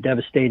year. It was a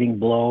devastating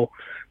blow.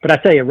 But I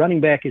tell you,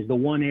 running back is the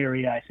one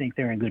area I think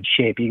they're in good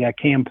shape. You got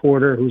Cam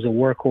Porter, who's a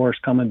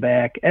workhorse coming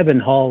back. Evan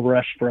Hull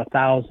rushed for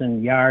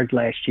 1,000 yards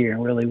last year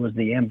and really was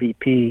the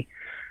MVP.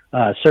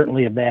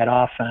 Certainly of that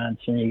offense.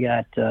 And you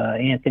got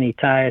Anthony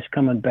Tyus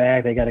coming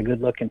back. They got a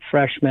good-looking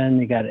freshman.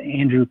 You got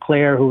Andrew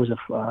Clare, who was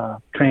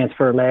a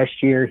transfer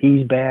last year.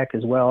 He's back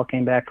as well,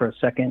 came back for a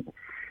second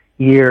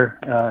year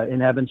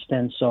in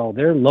Evanston. So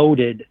they're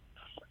loaded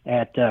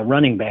at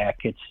running back.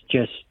 It's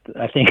just,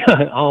 I think,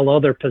 all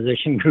other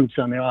position groups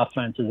on the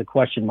offense is a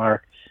question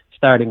mark,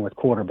 starting with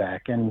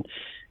quarterback. And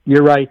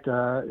you're right.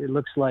 It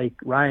looks like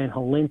Ryan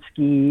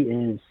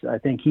Helinski I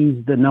think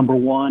he's the number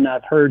one.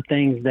 I've heard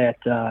things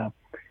that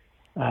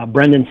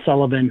Brendan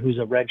Sullivan, who's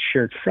a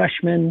redshirt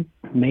freshman,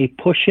 may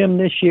push him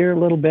this year a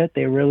little bit.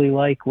 They really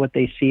like what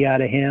they see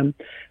out of him.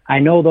 I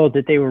know, though,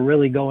 that they were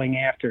really going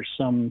after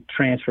some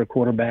transfer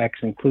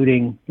quarterbacks,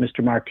 including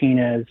Mr.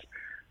 Martinez,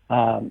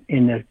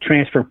 in the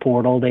transfer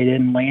portal. They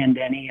didn't land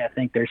any. I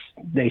think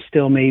they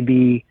still may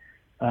be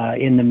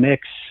in the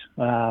mix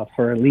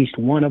for at least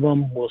one of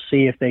them. We'll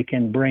see if they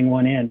can bring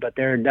one in, but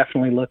they're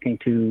definitely looking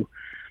to,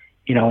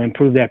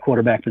 improve that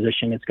quarterback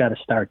position. It's got to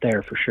start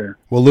there for sure.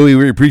 Well, Louis,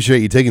 we appreciate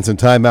you taking some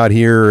time out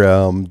here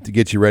to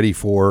get you ready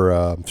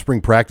for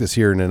spring practice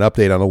here and an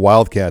update on the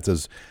Wildcats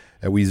as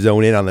we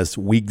zone in on this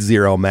Week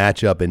 0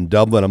 matchup in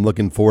Dublin. I'm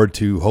looking forward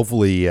to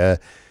hopefully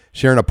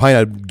sharing a pint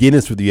of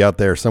Guinness with you out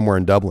there somewhere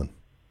in Dublin.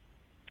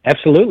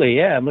 Absolutely,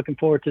 yeah. I'm looking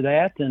forward to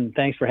that, and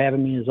thanks for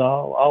having me as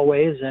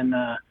always, and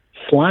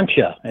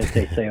sláinte, as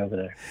they say over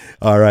there.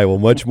 All right, well,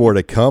 much more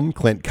to come.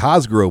 Clint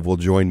Cosgrove will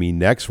join me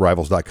next,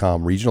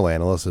 Rivals.com regional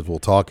analyst, as we'll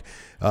talk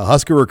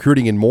Husker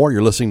recruiting and more.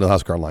 You're listening to the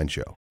Husker Online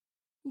Show.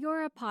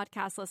 You're a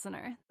podcast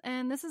listener,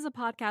 and this is a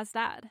podcast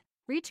ad.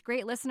 Reach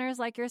great listeners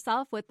like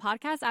yourself with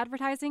podcast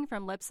advertising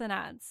from Libsyn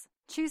Ads.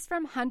 Choose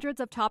from hundreds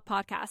of top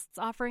podcasts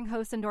offering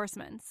host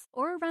endorsements,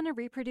 or run a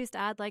reproduced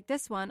ad like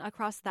this one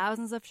across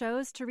thousands of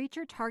shows to reach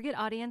your target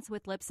audience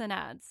with Libsyn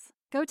Ads.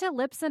 Go to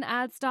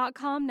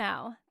libsynads.com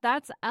now.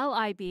 That's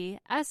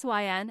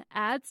LIBSYN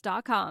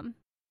ads.com.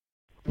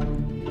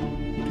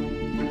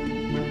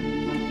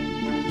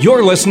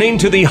 You're listening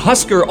to the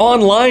Husker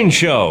Online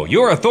Show,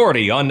 your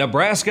authority on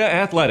Nebraska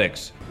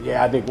athletics.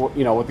 Yeah, I think,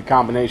 with the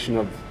combination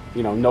of,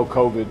 no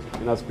COVID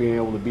and us being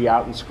able to be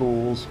out in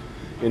schools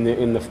in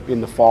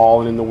the fall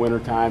and in the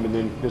wintertime and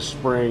then this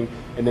spring,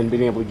 and then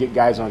being able to get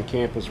guys on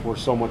campus, we're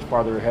so much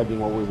farther ahead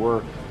than what we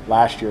were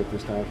last year at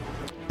this time.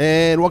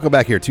 And welcome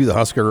back here to the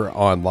Husker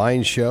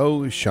Online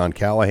Show. Sean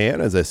Callahan,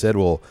 as I said,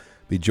 will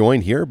be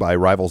joined here by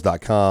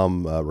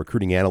Rivals.com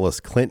recruiting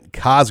analyst Clint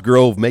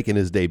Cosgrove, making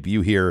his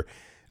debut here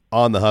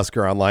on the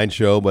Husker Online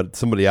Show. But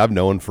somebody I've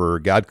known for,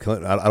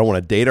 Clint, I don't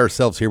want to date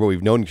ourselves here, but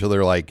we've known each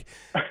other like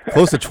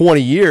close to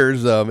 20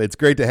 years. It's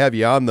great to have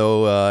you on,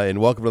 though, and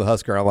welcome to the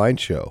Husker Online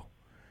Show.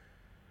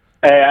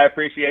 Hey, I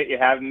appreciate you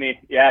having me.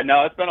 Yeah,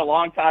 no, it's been a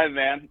long time,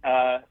 man.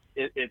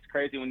 It's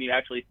crazy when you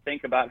actually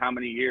think about how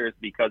many years,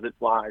 because it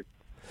flies.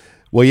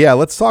 Well, yeah,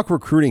 let's talk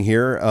recruiting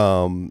here.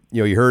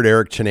 You heard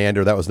Eric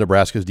Chinander, that was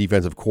Nebraska's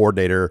defensive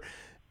coordinator,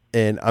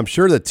 and I'm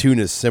sure the tune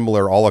is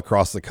similar all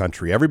across the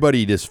country.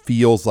 Everybody just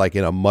feels like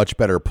in a much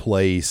better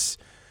place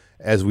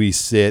as we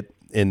sit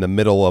in the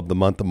middle of the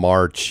month of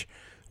March,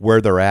 where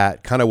they're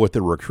at, kind of with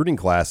the recruiting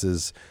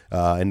classes.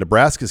 In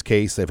Nebraska's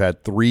case, they've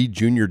had 3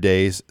 junior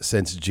days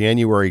since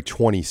January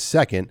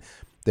 22nd.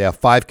 They have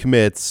 5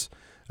 commits,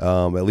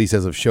 at least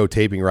as of show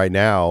taping right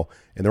now,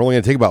 and they're only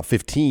going to take about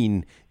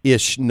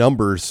 15-ish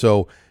numbers.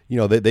 So,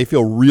 they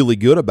feel really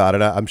good about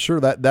it. I'm sure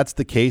that's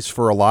the case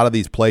for a lot of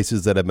these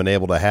places that have been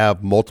able to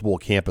have multiple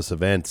campus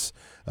events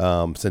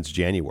since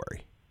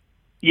January.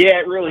 Yeah,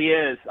 it really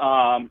is.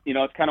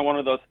 It's kind of one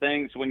of those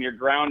things when you're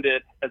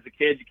grounded as a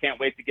kid, you can't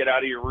wait to get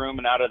out of your room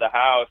and out of the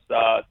house.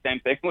 Same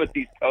thing with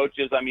these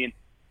coaches. I mean,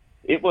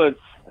 it was,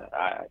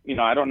 I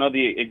don't know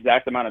the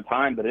exact amount of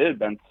time, but it had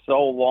been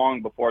so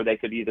long before they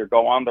could either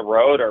go on the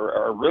road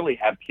or really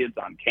have kids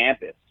on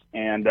campus.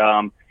 And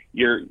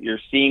you're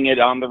seeing it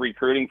on the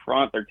recruiting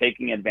front. They're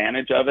taking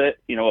advantage of it.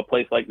 A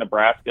place like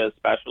Nebraska,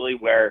 especially,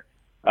 where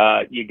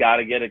you got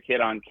to get a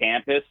kid on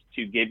campus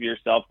to give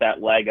yourself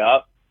that leg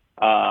up.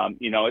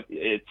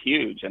 It's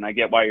huge, and I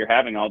get why you're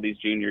having all these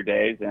junior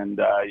days, and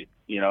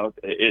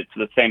it's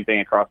the same thing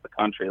across the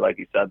country, like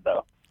you said,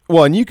 though.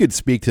 Well, and you could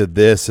speak to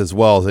this as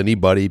well as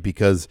anybody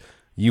because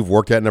you've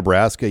worked at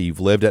Nebraska, you've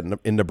lived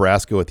in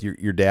Nebraska with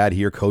your dad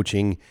here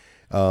coaching.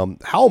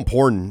 How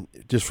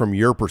important, just from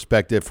your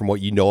perspective, from what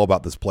you know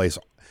about this place,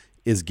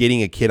 is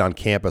getting a kid on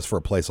campus for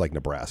a place like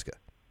Nebraska?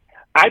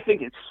 I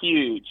think it's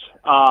huge.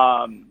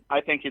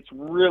 I think it's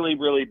really,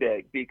 really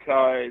big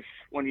because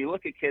when you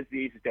look at kids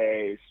these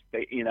days,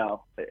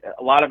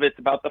 a lot of it's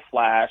about the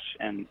flash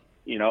and,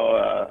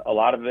 a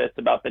lot of it's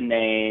about the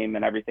name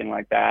and everything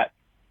like that.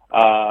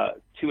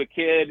 To a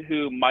kid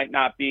who might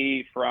not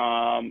be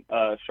from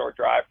a short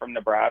drive from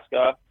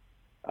Nebraska,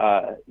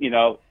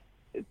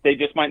 they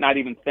just might not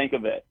even think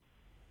of it.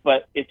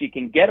 But if you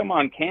can get them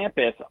on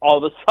campus,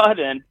 all of a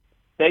sudden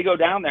they go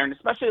down there, and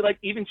especially like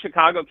even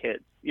Chicago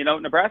kids,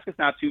 Nebraska's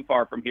not too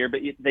far from here,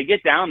 but they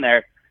get down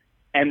there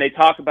and they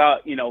talk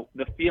about,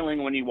 the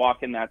feeling when you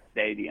walk in that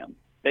stadium.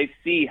 They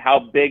see how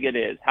big it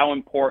is, how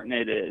important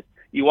it is.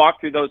 You walk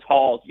through those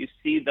halls, you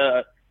see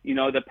the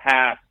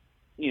past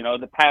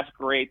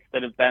greats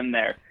that have been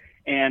there.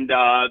 And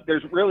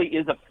there's really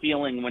is a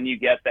feeling when you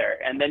get there.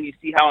 And then you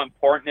see how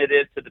important it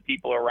is to the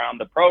people around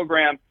the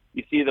program.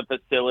 You see the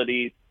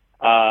facilities.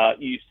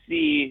 You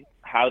see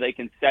how they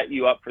can set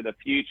you up for the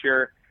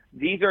future.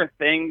 These are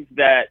things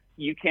that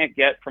you can't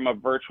get from a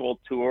virtual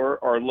tour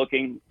or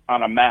looking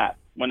on a map.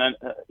 When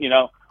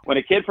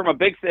a kid from a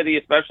big city,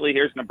 especially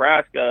here's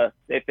Nebraska,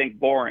 they think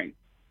boring.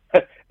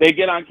 They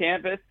get on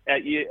campus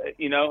at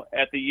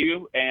the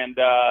U, and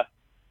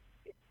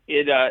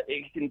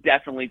it can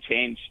definitely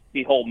change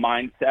the whole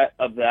mindset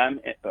of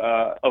them,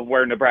 of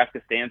where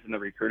Nebraska stands in the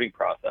recruiting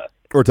process.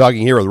 We're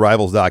talking here with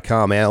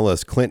Rivals.com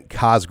analyst Clint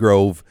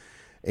Cosgrove.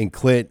 And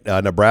Clint,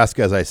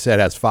 Nebraska, as I said,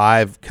 has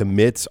 5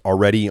 commits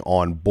already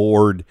on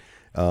board.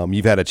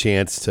 You've had a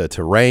chance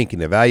to rank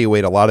and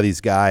evaluate a lot of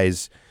these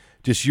guys.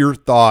 Just your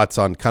thoughts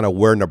on kind of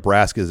where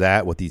Nebraska's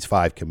at with these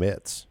 5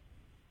 commits.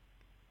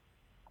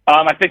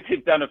 I think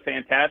they've done a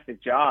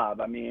fantastic job.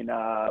 I mean,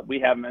 we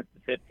have them at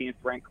the 15th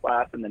ranked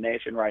class in the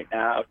nation right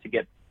now. To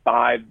get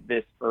 5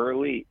 this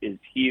early is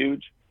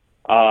huge.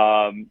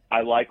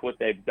 I like what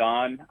they've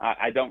done.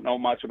 I don't know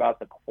much about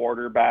the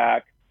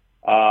quarterback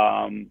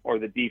or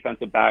the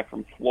defensive back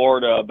from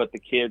Florida, but the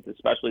kids,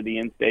 especially the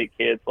in-state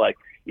kids, like,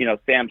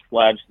 Sam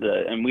Sledge,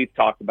 and we've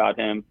talked about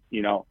him,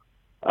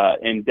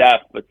 in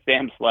depth, but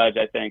Sam Sledge,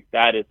 I think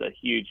that is a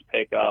huge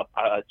pickup.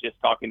 Just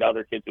talking to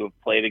other kids who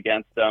have played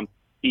against him,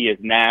 he is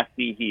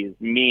nasty. He is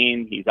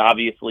mean. He's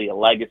obviously a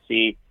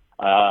legacy.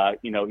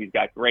 He's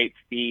got great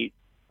feet,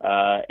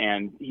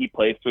 and he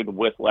plays through the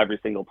whistle every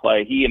single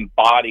play. He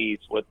embodies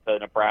what the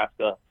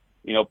Nebraska,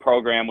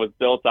 program was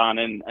built on.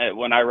 And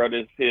when I wrote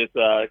his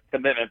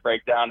commitment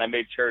breakdown, I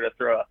made sure to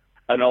throw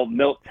an old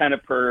Milt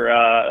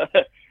Tennifer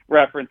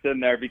reference in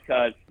there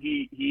because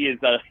he is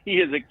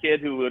a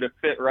kid who would have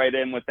fit right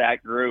in with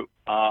that group.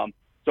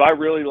 So I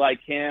really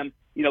like him.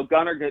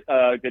 Gunnar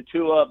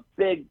Gatua,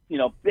 big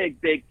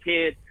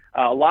kid,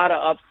 a lot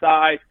of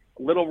upside,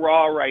 a little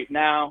raw right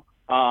now.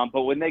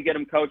 But when they get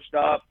him coached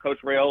up, Coach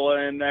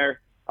Raiola in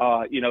there,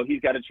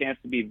 he's got a chance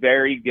to be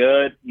very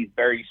good. He's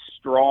very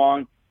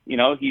strong.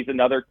 He's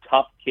another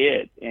tough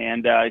kid,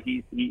 and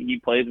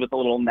he plays with a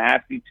little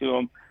nasty to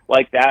him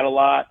like that a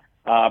lot.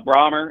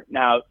 Brahmer,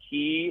 now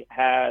he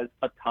has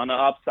a ton of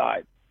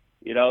upside.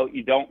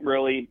 You don't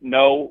really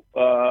know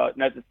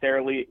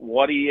necessarily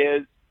what he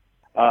is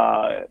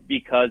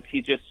because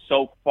he's just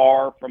so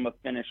far from a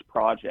finished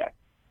project.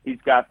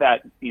 He's got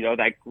that,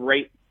 that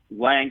great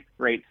length,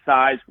 great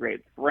size,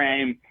 great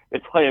frame. They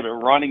play him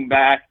at running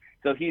back.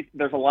 So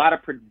there's a lot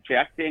of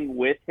projecting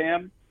with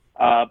him,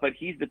 but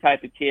he's the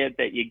type of kid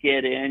that you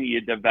get in, you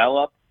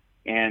develop,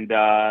 and,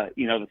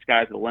 the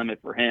sky's the limit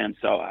for him.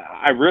 So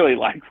I really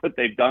like what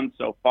they've done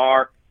so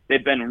far.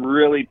 They've been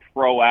really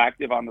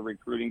proactive on the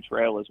recruiting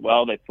trail as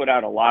well. They put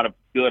out a lot of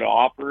good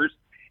offers,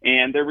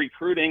 and they're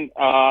recruiting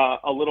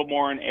a little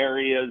more in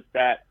areas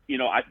that,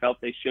 I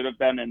felt they should have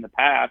been in the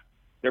past.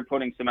 They're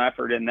putting some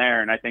effort in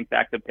there, and I think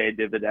that could pay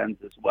dividends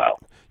as well.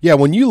 Yeah,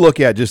 when you look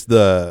at just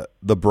the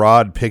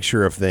broad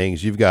picture of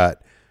things, you've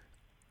got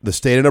the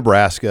state of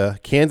Nebraska,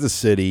 Kansas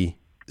City,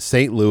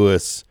 St.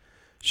 Louis,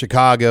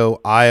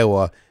 Chicago,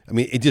 Iowa. I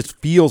mean, it just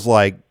feels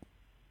like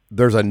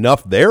there's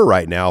enough there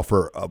right now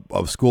for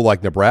a school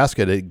like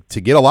Nebraska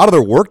to get a lot of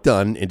their work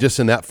done and just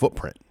in that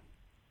footprint.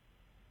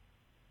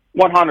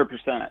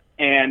 100%.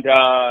 And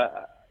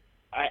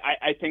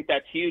I think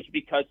that's huge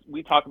because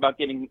we talk about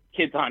getting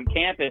kids on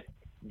campus.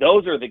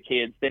 Those are the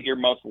kids that you're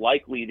most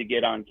likely to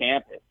get on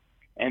campus.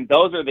 And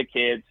those are the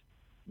kids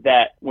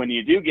that when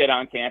you do get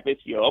on campus,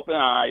 you open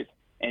eyes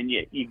and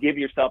you give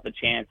yourself a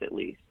chance at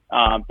least.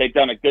 They've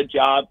done a good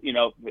job,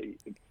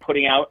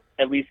 putting out,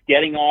 at least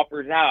getting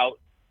offers out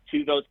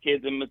to those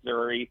kids in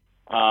Missouri.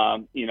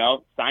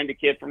 Signed a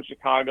kid from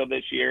Chicago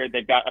this year.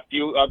 They've got a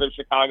few other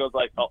Chicagos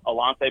like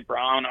Alante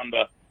Brown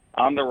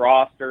on the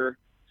roster.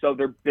 So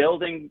they're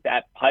building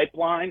that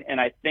pipeline, and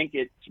I think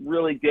it's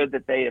really good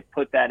that they have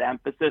put that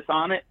emphasis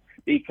on it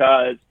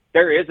because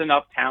there is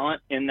enough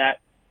talent in that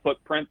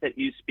footprint that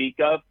you speak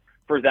of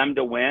for them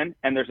to win,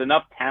 and there's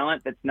enough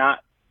talent that's not,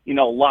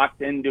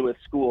 locked into a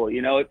school.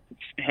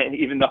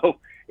 Even though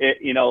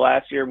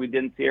last year we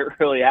didn't see it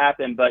really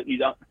happen, but you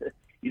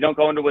don't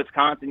go into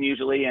Wisconsin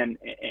usually and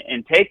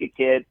take a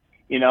kid.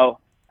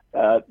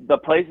 The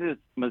places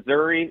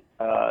Missouri,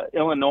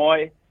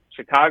 Illinois,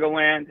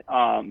 Chicagoland.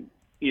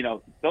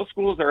 Those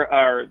schools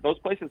those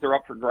places are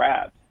up for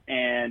grabs,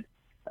 and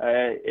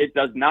it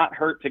does not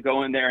hurt to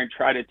go in there and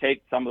try to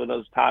take some of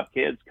those top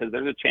kids because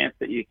there's a chance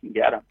that you can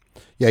get them.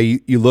 Yeah,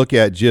 you look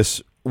at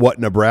just what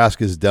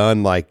Nebraska's done,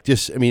 and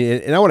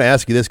I want to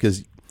ask you this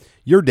because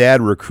your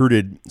dad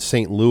recruited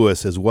St.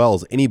 Louis as well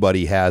as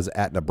anybody has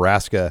at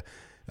Nebraska,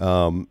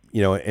 and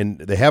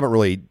they haven't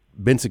really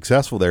been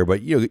successful there,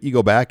 but you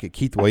go back at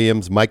Keith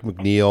Williams, Mike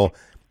McNeil,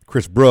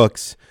 Chris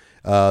Brooks.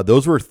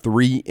 Those were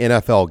 3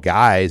 NFL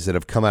guys that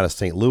have come out of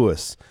St.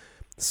 Louis.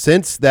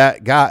 Since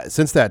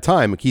that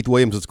time, Keith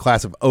Williams was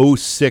class of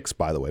 06,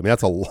 by the way. I mean,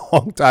 that's a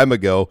long time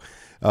ago.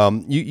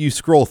 You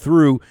scroll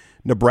through,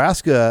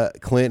 Nebraska,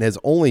 Clint, has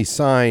only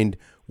signed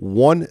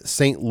 1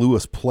 St.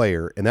 Louis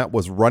player, and that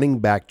was running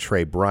back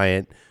Trey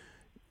Bryant.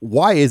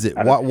 Why is it?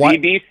 Why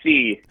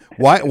CBC.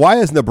 Why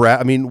is Nebraska?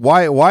 I mean,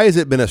 why has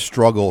it been a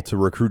struggle to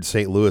recruit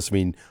St. Louis? I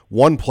mean,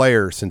 1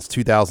 player since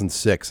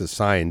 2006 has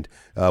signed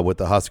with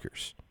the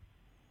Huskers.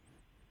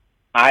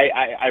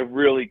 I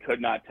really could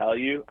not tell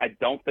you. I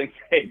don't think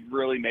they've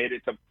really made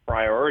it a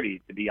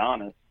priority, to be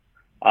honest.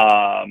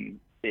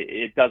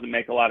 It doesn't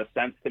make a lot of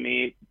sense to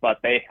me, but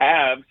they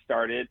have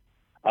started,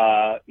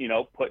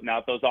 putting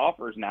out those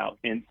offers now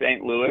in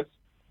St. Louis.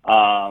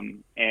 I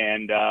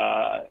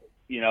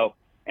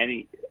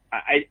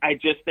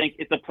just think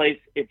it's a place,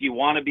 if you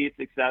want to be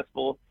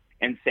successful,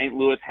 and St.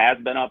 Louis has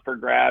been up for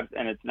grabs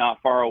and it's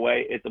not far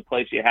away, it's a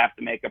place you have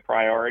to make a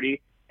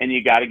priority. and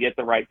you got to get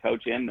the right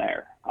coach in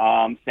there.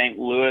 St.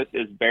 Louis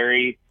is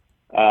very,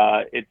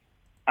 I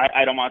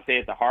don't want to say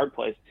it's a hard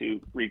place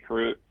to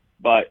recruit,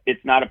 but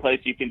it's not a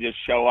place you can just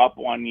show up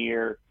one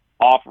year,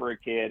 offer a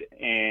kid,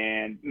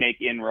 and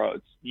make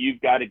inroads. You've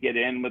got to get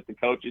in with the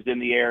coaches in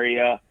the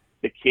area.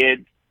 The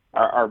kids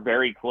are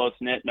very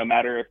close-knit, no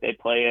matter if they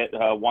play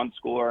at one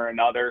school or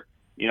another.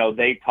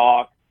 They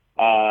talk.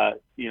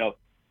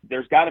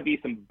 There's got to be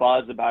some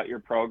buzz about your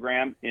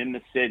program in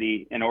the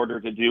city in order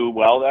to do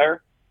well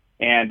there.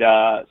 And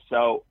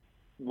so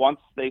once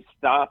they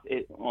stop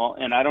it,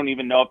 and I don't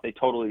even know if they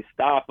totally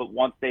stop, but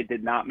once they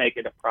did not make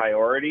it a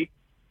priority,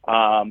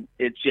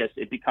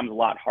 it becomes a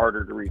lot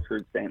harder to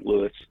recruit St.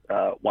 Louis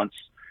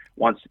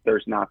once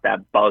there's not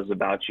that buzz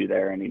about you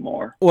there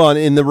anymore. Well,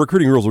 and the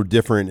recruiting rules were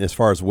different as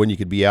far as when you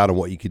could be out and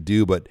what you could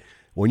do, but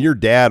when your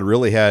dad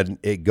really had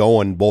it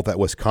going both at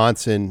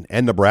Wisconsin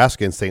and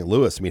Nebraska and St.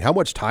 Louis, I mean, how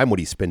much time would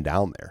he spend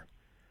down there?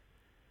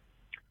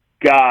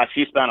 Gosh,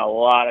 he spent a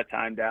lot of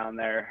time down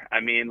there. I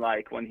mean,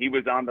 like, when he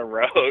was on the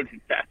road,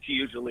 that's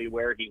usually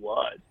where he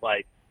was.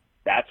 Like,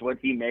 that's what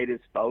he made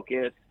his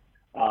focus.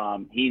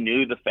 He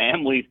knew the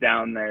families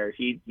down there.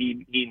 He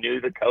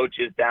knew the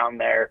coaches down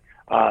there.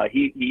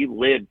 He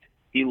lived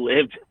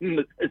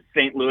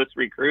St. Louis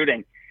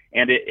recruiting,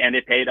 and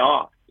it paid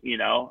off,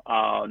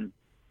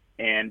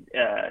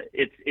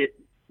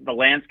 the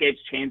landscape's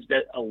changed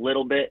it a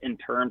little bit in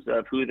terms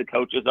of who the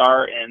coaches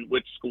are and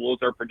which schools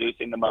are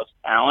producing the most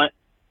talent,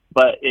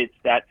 but it's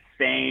that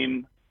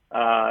same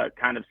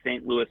kind of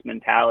St. Louis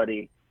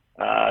mentality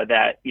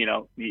that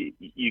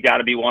you got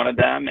to be one of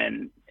them,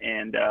 and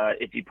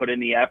if you put in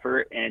the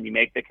effort and you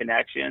make the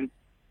connections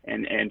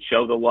and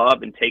show the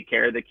love and take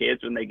care of the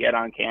kids when they get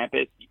on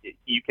campus,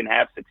 you can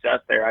have success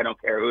there. I don't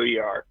care who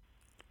you are.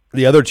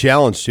 The other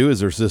challenge too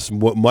is there's this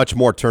much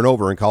more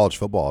turnover in college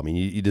football. I mean,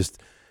 you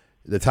just,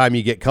 the time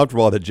you get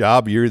comfortable at a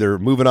job, you're either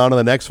moving on to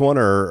the next one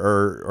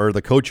or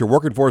the coach you're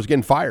working for is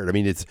getting fired. I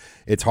mean,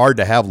 it's hard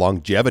to have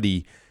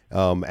longevity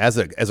as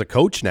a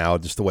coach now,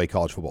 just the way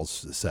college football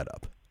is set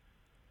up.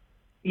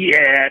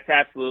 Yeah, it's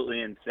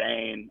absolutely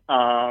insane.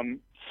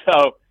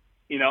 So,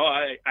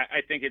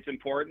 I think it's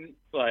important.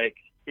 Like,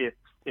 if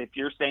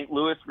your St.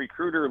 Louis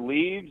recruiter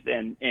leaves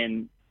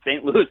and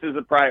St. Louis is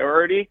a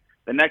priority,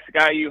 the next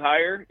guy you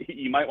hire,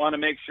 you might want to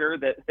make sure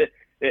that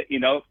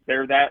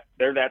they're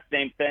that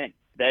same thing.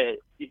 That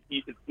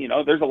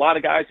there's a lot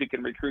of guys who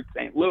can recruit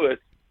St. Louis,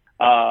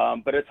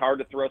 but it's hard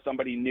to throw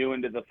somebody new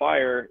into the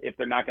fire if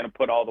they're not going to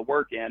put all the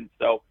work in.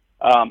 So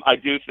I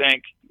do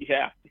think,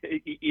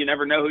 you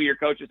never know who your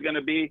coach is going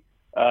to be.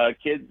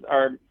 Kids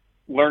are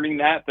learning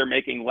that. They're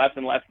making less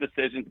and less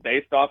decisions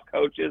based off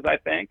coaches, I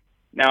think.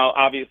 Now,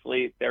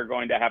 obviously, they're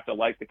going to have to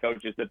like the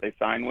coaches that they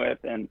sign with,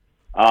 and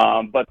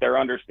but they're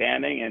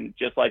understanding. And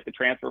just like the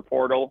transfer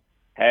portal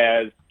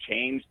has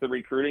changed the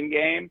recruiting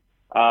game,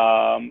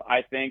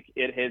 I think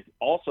it has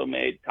also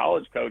made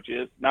college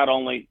coaches not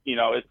only,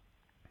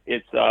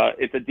 it's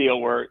a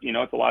deal where,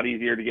 it's a lot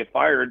easier to get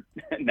fired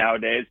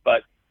nowadays,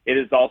 but it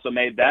has also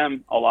made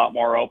them a lot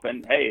more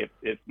open. Hey,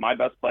 if my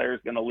best player is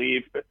going to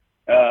leave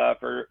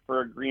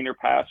for greener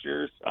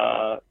pastures,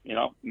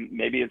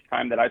 maybe it's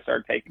time that I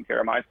start taking care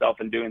of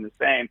myself and doing the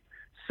same.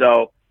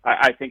 So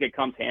I think it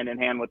comes hand in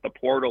hand with the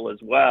portal as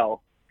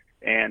well.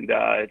 And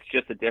it's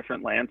just a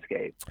different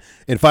landscape.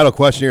 And final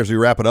question here as we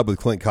wrap it up with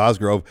Clint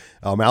Cosgrove.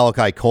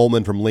 Malachi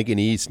Coleman from Lincoln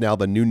East, now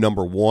the new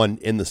number 1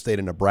 in the state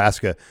of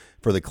Nebraska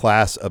for the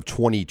class of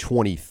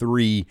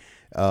 2023.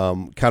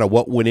 Kind of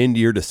what went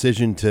into your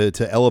decision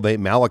to elevate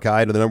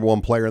Malachi to the number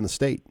 1 player in the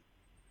state?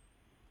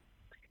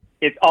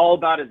 It's all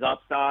about his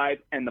upside.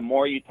 And the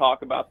more you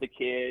talk about the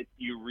kid,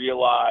 you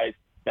realize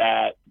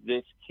that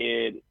this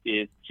kid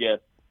is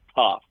just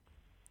tough.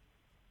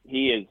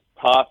 He is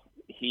tough.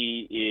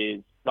 He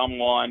is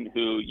someone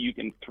who you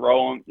can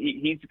throw him.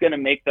 He's going to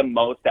make the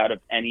most out of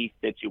any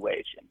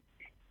situation.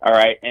 All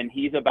right. And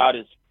he's about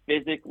as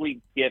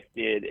physically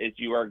gifted as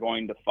you are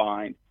going to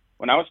find.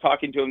 When I was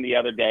talking to him the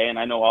other day, and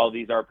I know all of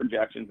these are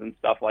projections and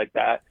stuff like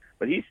that,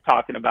 but he's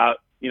talking about,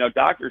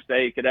 doctors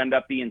say he could end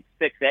up being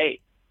 6'8",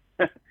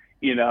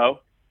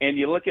 and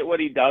you look at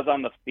what he does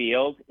on the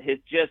field,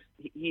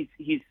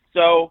 he's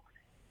so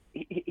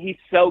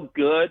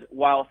good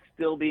while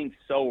still being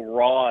so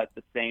raw at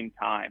the same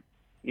time.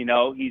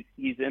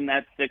 He's in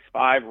that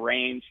 6'5"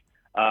 range.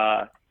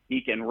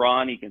 He can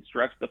run. He can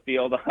stretch the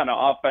field on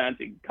offense.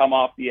 He can come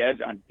off the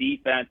edge on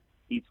defense.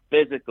 He's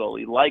physical.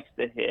 He likes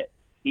to hit.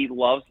 He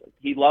loves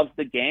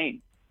the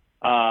game.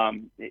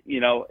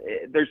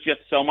 There's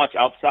just so much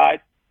upside.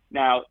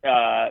 Now,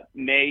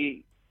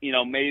 may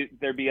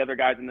there be other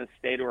guys in this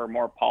state who are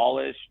more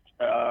polished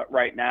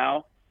right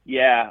now?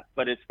 Yeah,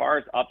 but as far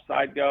as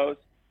upside goes,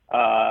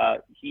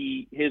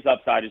 his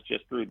upside is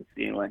just through the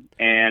ceiling,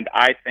 and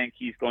I think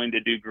he's going to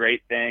do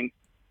great things.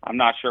 I'm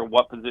not sure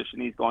what position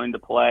he's going to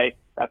play.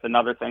 That's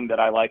another thing that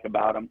I like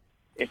about him.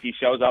 If he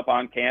shows up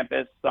on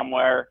campus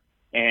somewhere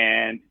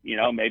and,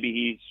 maybe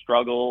he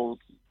struggles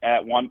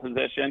at one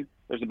position,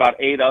 there's about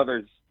 8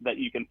 others that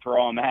you can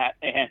throw him at,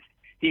 and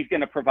he's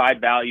going to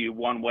provide value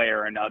one way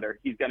or another.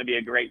 He's going to be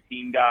a great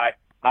team guy.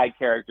 high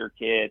character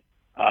kid,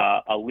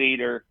 a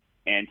leader,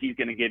 and he's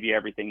going to give you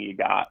everything you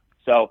got.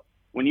 So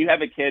when you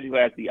have a kid who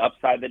has the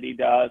upside that he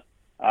does,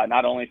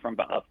 not only from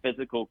a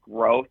physical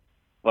growth,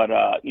 but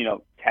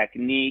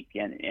technique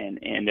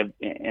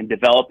and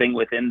developing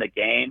within the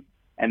game,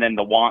 and then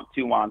the want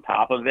to on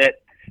top of it,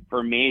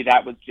 for me,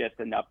 that was just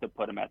enough to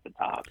put him at the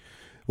top.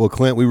 Well,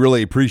 Clint, we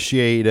really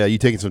appreciate you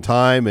taking some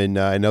time, and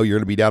I know you're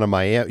going to be down in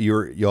Miami.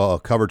 Your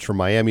coverage from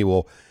Miami.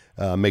 We'll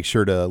make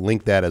sure to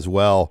link that as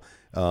well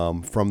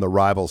from the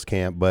Rivals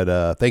camp.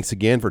 But thanks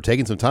again for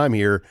taking some time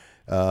here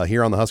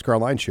on the Husker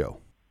Online Show.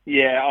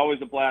 Yeah, always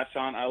a blast,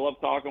 Sean. I love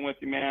talking with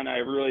you, man. I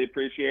really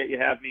appreciate you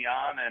having me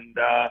on,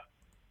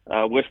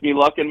 and wish me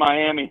luck in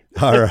Miami.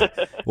 All right.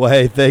 Well,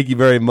 hey, thank you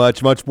very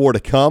much. Much more to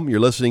come.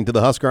 You're listening to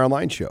the Husker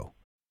Online Show.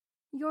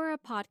 You're a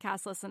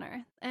podcast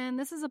listener, and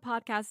this is a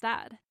podcast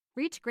ad.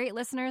 Reach great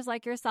listeners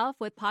like yourself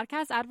with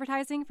podcast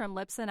advertising from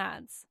Libsyn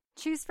Ads.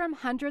 Choose from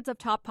hundreds of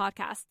top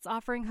podcasts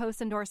offering host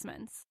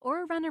endorsements,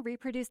 or run a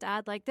reproduced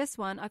ad like this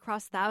one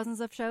across thousands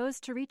of shows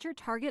to reach your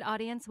target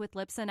audience with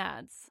Libsyn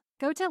Ads.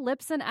 Go to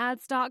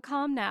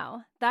libsynads.com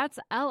now. That's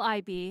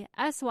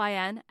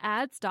LIBSYN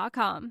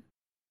ads.com.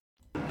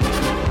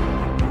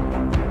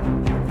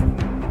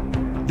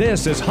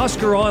 This is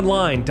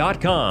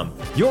HuskerOnline.com,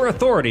 your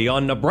authority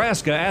on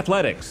Nebraska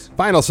athletics.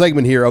 Final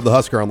segment here of the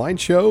Husker Online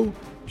Show.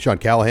 Sean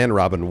Callahan,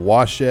 Robin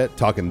Washut,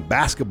 talking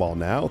basketball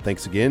now.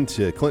 Thanks again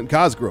to Clinton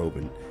Cosgrove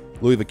and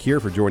Louis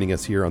Vakir for joining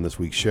us here on this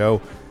week's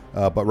show.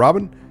 But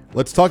Robin,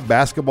 let's talk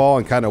basketball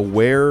and kind of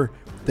where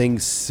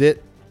things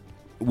sit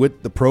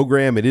with the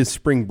program. It is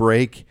spring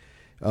break.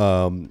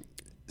 So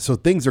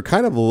things are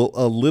kind of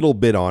a little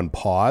bit on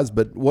pause,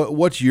 but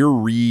what's your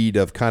read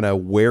of kind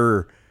of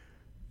where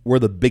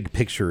the big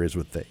picture is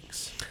with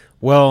things?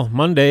 Well,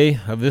 Monday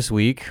of this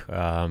week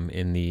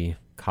in the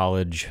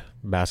college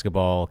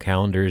basketball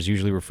calendar is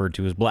usually referred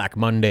to as Black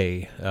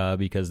Monday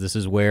because this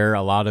is where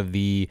a lot of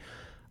the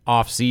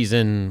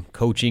off-season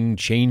coaching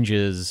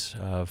changes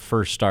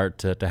first start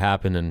to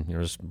happen. And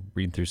just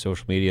reading through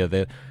social media,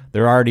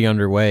 they're already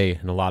underway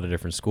in a lot of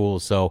different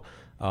schools. So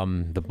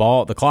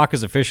the clock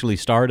has officially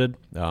started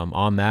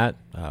on that.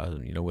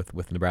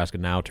 With Nebraska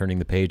now turning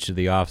the page to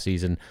the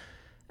off-season,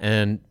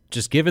 and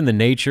just given the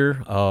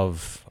nature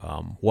of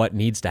what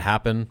needs to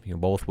happen,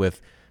 both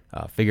with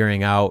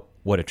figuring out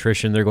what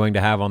attrition they're going to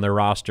have on their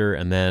roster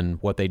and then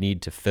what they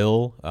need to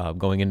fill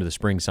going into the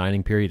spring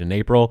signing period in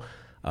April,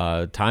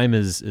 time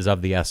is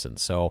of the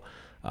essence. So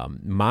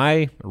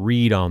my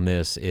read on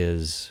this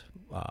is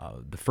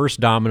the first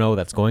domino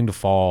that's going to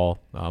fall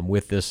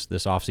with this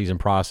offseason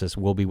process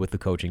will be with the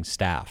coaching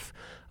staff.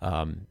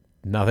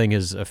 Nothing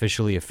is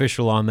officially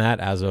official on that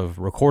as of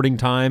recording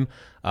time,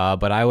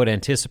 but I would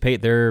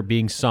anticipate there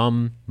being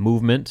some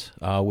movement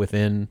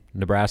within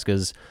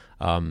Nebraska's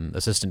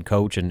assistant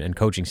coach and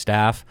coaching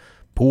staff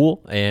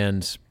pool,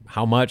 and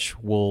how much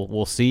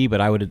we'll see. But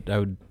I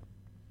would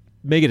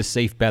make it a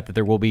safe bet that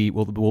there will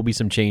be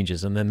some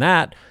changes, and then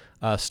that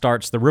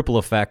starts the ripple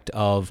effect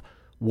of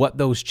what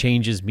those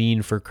changes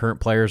mean for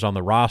current players on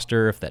the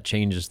roster, if that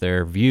changes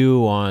their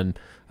view on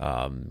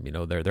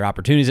their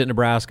opportunities at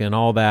Nebraska and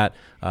all that,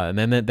 and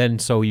then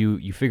so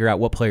you figure out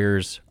what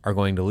players are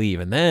going to leave,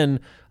 and then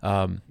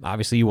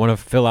obviously you want to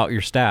fill out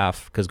your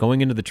staff, because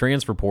going into the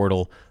transfer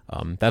portal,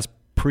 that's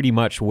pretty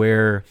much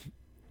where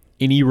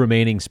any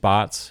remaining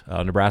spots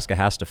Nebraska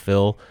has to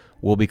fill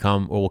will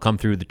come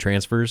through the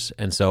transfers,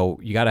 and so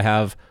you got to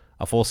have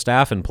a full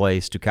staff in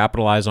place to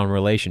capitalize on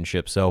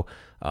relationships. So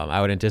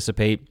I would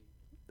anticipate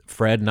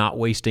Fred not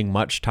wasting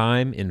much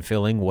time in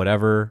filling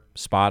whatever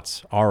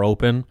spots are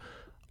open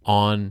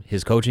on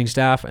his coaching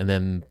staff, and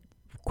then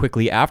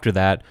quickly after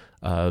that,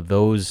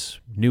 those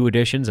new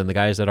additions and the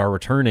guys that are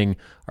returning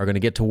are going to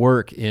get to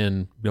work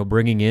in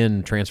bringing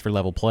in transfer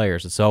level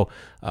players. And so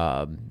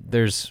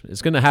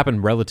it's going to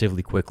happen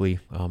relatively quickly.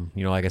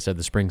 Like I said,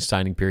 the spring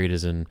signing period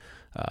is in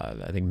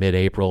I think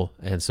mid-April,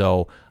 and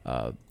so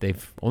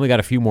they've only got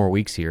a few more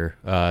weeks here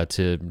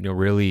to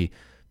really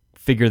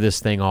figure this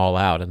thing all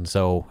out. And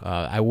so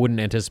I wouldn't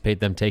anticipate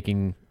them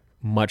taking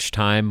much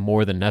time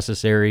more than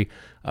necessary.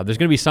 There's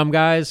going to be some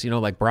guys,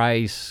 like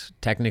Bryce,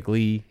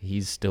 technically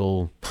he's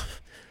still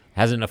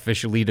hasn't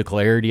officially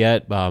declared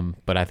yet,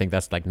 but I think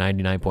that's like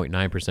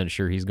 99.9%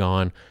 sure he's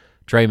gone.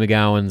 Trey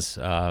McGowan's,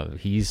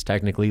 he's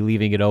technically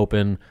leaving it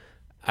open.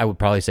 I would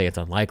probably say it's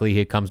unlikely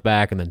he comes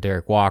back, and then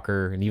Derek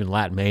Walker and even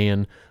Lat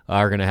Mayen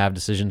are going to have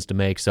decisions to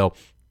make. So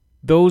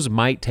those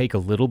might take a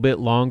little bit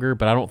longer,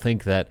 but I don't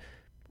think that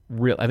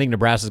I think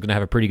Nebraska's going to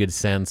have a pretty good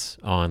sense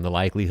on the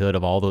likelihood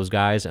of all those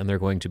guys, and they're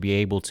going to be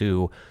able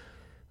to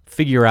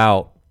figure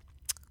out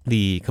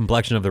the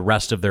complexion of the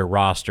rest of their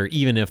roster,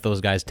 even if those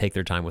guys take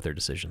their time with their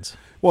decisions.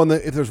 Well, and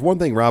if there's one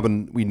thing,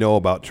 Robin, we know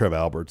about Trev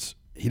Alberts,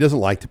 he doesn't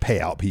like to pay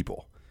out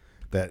people.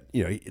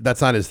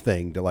 That's not his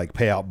thing, to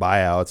pay out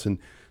buyouts. And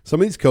some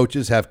of these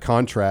coaches have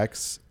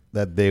contracts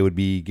that they would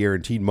be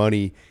guaranteed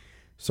money.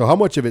 So how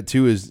much of it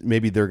too is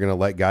maybe they're going to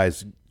let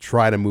guys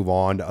try to move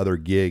on to other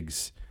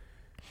gigs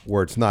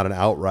where it's not an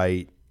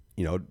outright,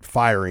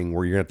 firing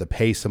where you're going to have to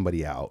pay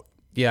somebody out.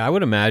 Yeah, I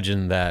would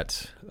imagine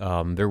that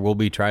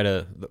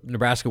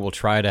Nebraska will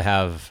try to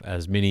have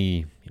as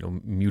many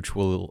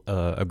mutual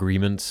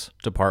agreements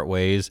to part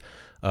ways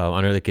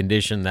under the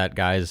condition that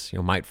guys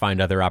might find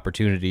other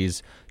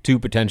opportunities to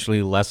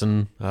potentially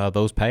lessen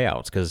those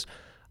payouts, because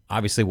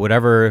obviously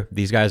whatever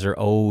these guys are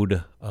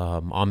owed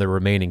on their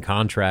remaining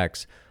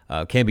contracts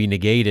can be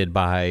negated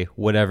by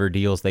whatever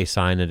deals they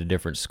sign at a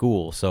different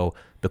school. So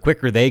the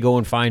quicker they go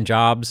and find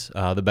jobs,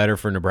 the better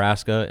for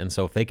Nebraska. And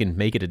so if they can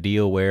make it a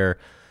deal where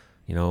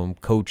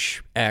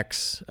Coach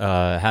X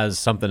has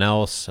something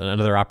else,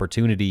 another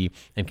opportunity,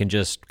 and can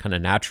just kind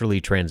of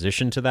naturally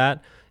transition to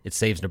that, it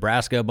saves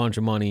Nebraska a bunch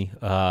of money,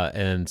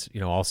 and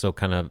also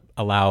kind of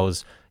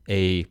allows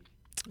a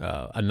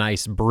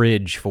nice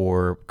bridge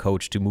for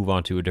Coach to move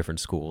on to a different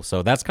school.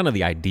 So that's kind of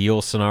the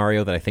ideal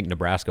scenario that I think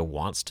Nebraska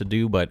wants to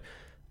do, but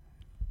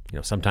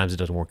sometimes it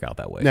doesn't work out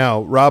that way.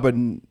 Now,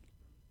 Robin,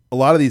 a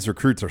lot of these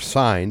recruits are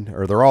signed,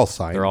 or they're all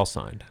signed. They're all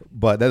signed.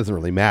 But that doesn't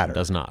really matter. It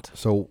does not.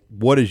 So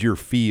what is your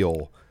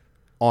feel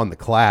on the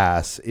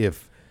class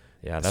if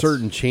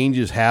certain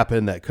changes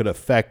happen that could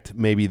affect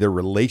maybe their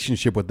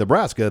relationship with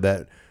Nebraska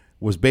that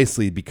was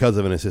basically because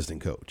of an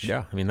assistant coach?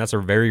 Yeah, I mean, that's a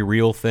very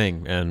real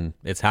thing, and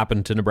it's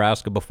happened to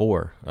Nebraska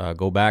before.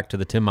 Go back to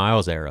the Tim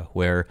Miles era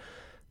where,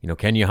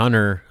 Kenya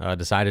Hunter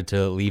decided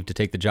to leave to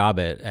take the job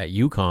at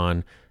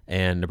UConn,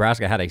 and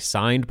Nebraska had a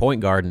signed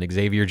point guard in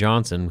Xavier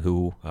Johnson,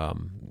 who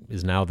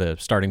is now the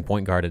starting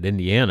point guard at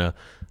Indiana,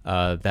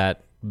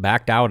 that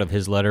backed out of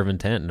his letter of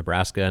intent.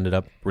 Nebraska ended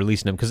up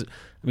releasing him because,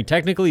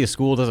 technically a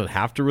school doesn't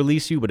have to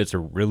release you, but it's a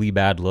really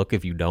bad look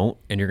if you don't,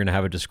 and you're going to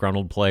have a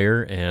disgruntled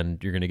player,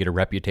 and you're going to get a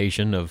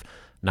reputation of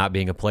not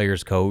being a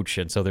player's coach.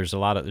 And so there's a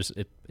lot of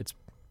it's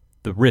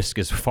the risk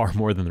is far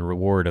more than the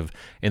reward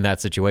in that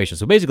situation.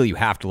 So basically, you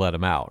have to let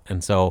him out.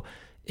 And so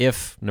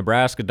if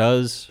Nebraska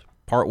does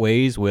part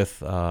ways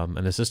with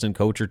an assistant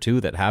coach or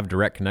two that have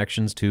direct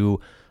connections to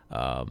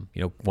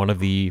one of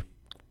the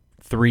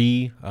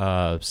three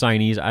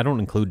signees. I don't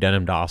include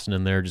Denham Dawson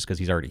in there just because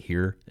he's already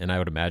here, and I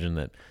would imagine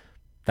that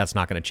that's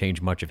not going to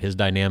change much of his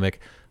dynamic.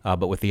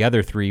 But with the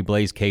other three,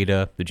 Blaise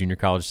Keita, the junior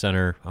college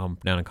center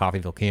down in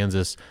Coffeyville,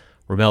 Kansas,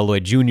 Ramel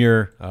Lloyd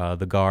Jr.,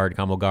 the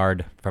combo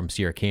guard from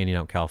Sierra Canyon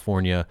out in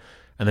California,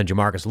 and then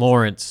Jamarcus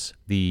Lawrence,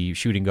 the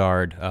shooting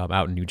guard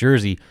out in New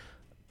Jersey.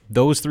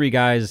 Those three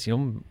guys,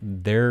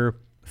 their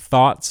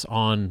thoughts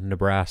on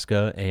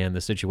Nebraska and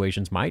the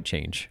situations might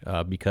change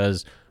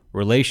because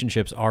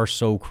relationships are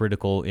so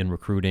critical in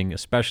recruiting,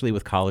 especially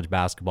with college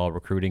basketball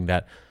recruiting,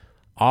 that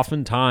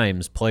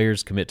oftentimes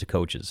players commit to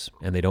coaches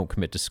and they don't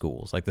commit to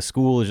schools. Like the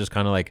school is just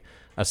kind of like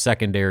a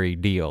secondary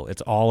deal.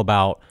 It's all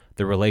about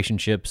the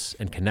relationships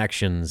and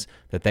connections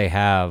that they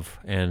have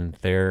and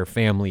their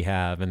family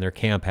have and their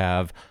camp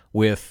have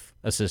with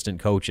assistant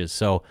coaches.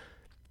 So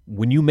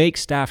when you make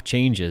staff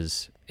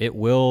changes, it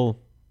will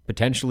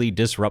potentially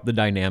disrupt the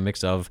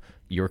dynamics of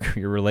your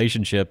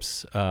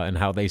relationships and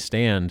how they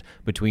stand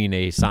between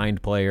a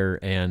signed player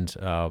and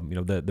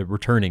the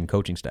returning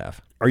coaching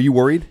staff. Are you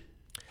worried?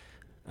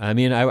 I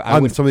mean, I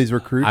would, some of these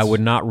recruits, I would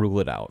not rule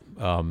it out.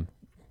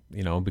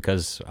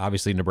 Because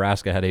obviously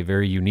Nebraska had a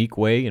very unique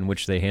way in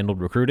which they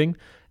handled recruiting,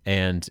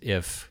 and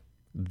if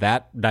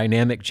that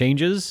dynamic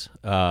changes,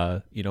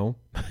 there's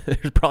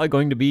probably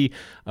going to be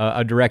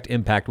a direct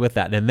impact with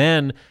that. And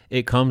then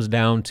it comes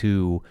down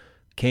to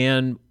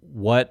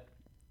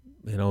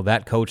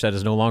that coach that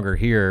is no longer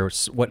here,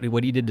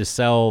 what he did to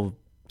sell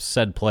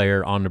said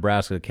player on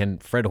Nebraska, can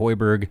Fred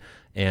Hoiberg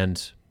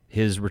and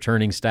his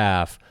returning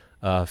staff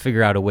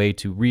figure out a way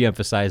to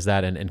re-emphasize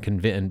that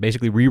and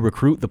basically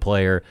re-recruit the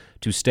player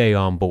to stay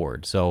on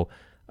board. So,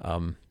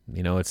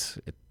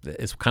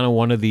 it's kind of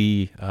one of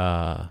the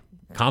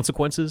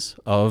consequences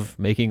of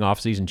making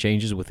off-season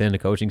changes within a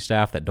coaching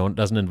staff that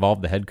doesn't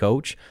involve the head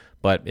coach.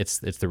 But it's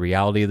the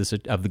reality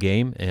of the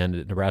game,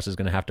 and Nebraska's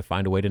going to have to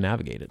find a way to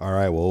navigate it. All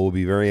right, well, it will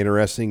be very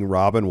interesting.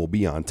 Robin will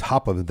be on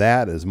top of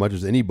that as much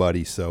as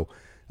anybody, so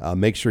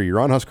make sure you're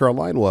on Husker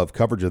Online. We'll have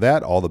coverage of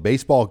that, all the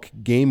baseball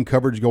game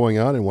coverage going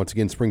on, and once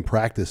again, spring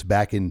practice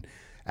back in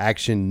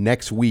action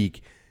next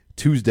week,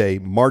 Tuesday,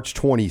 March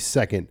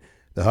 22nd.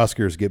 The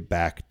Huskers get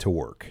back to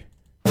work.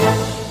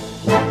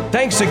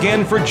 Thanks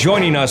again for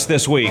joining us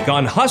this week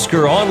on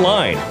Husker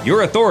Online,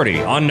 your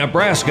authority on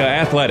Nebraska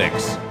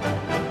athletics.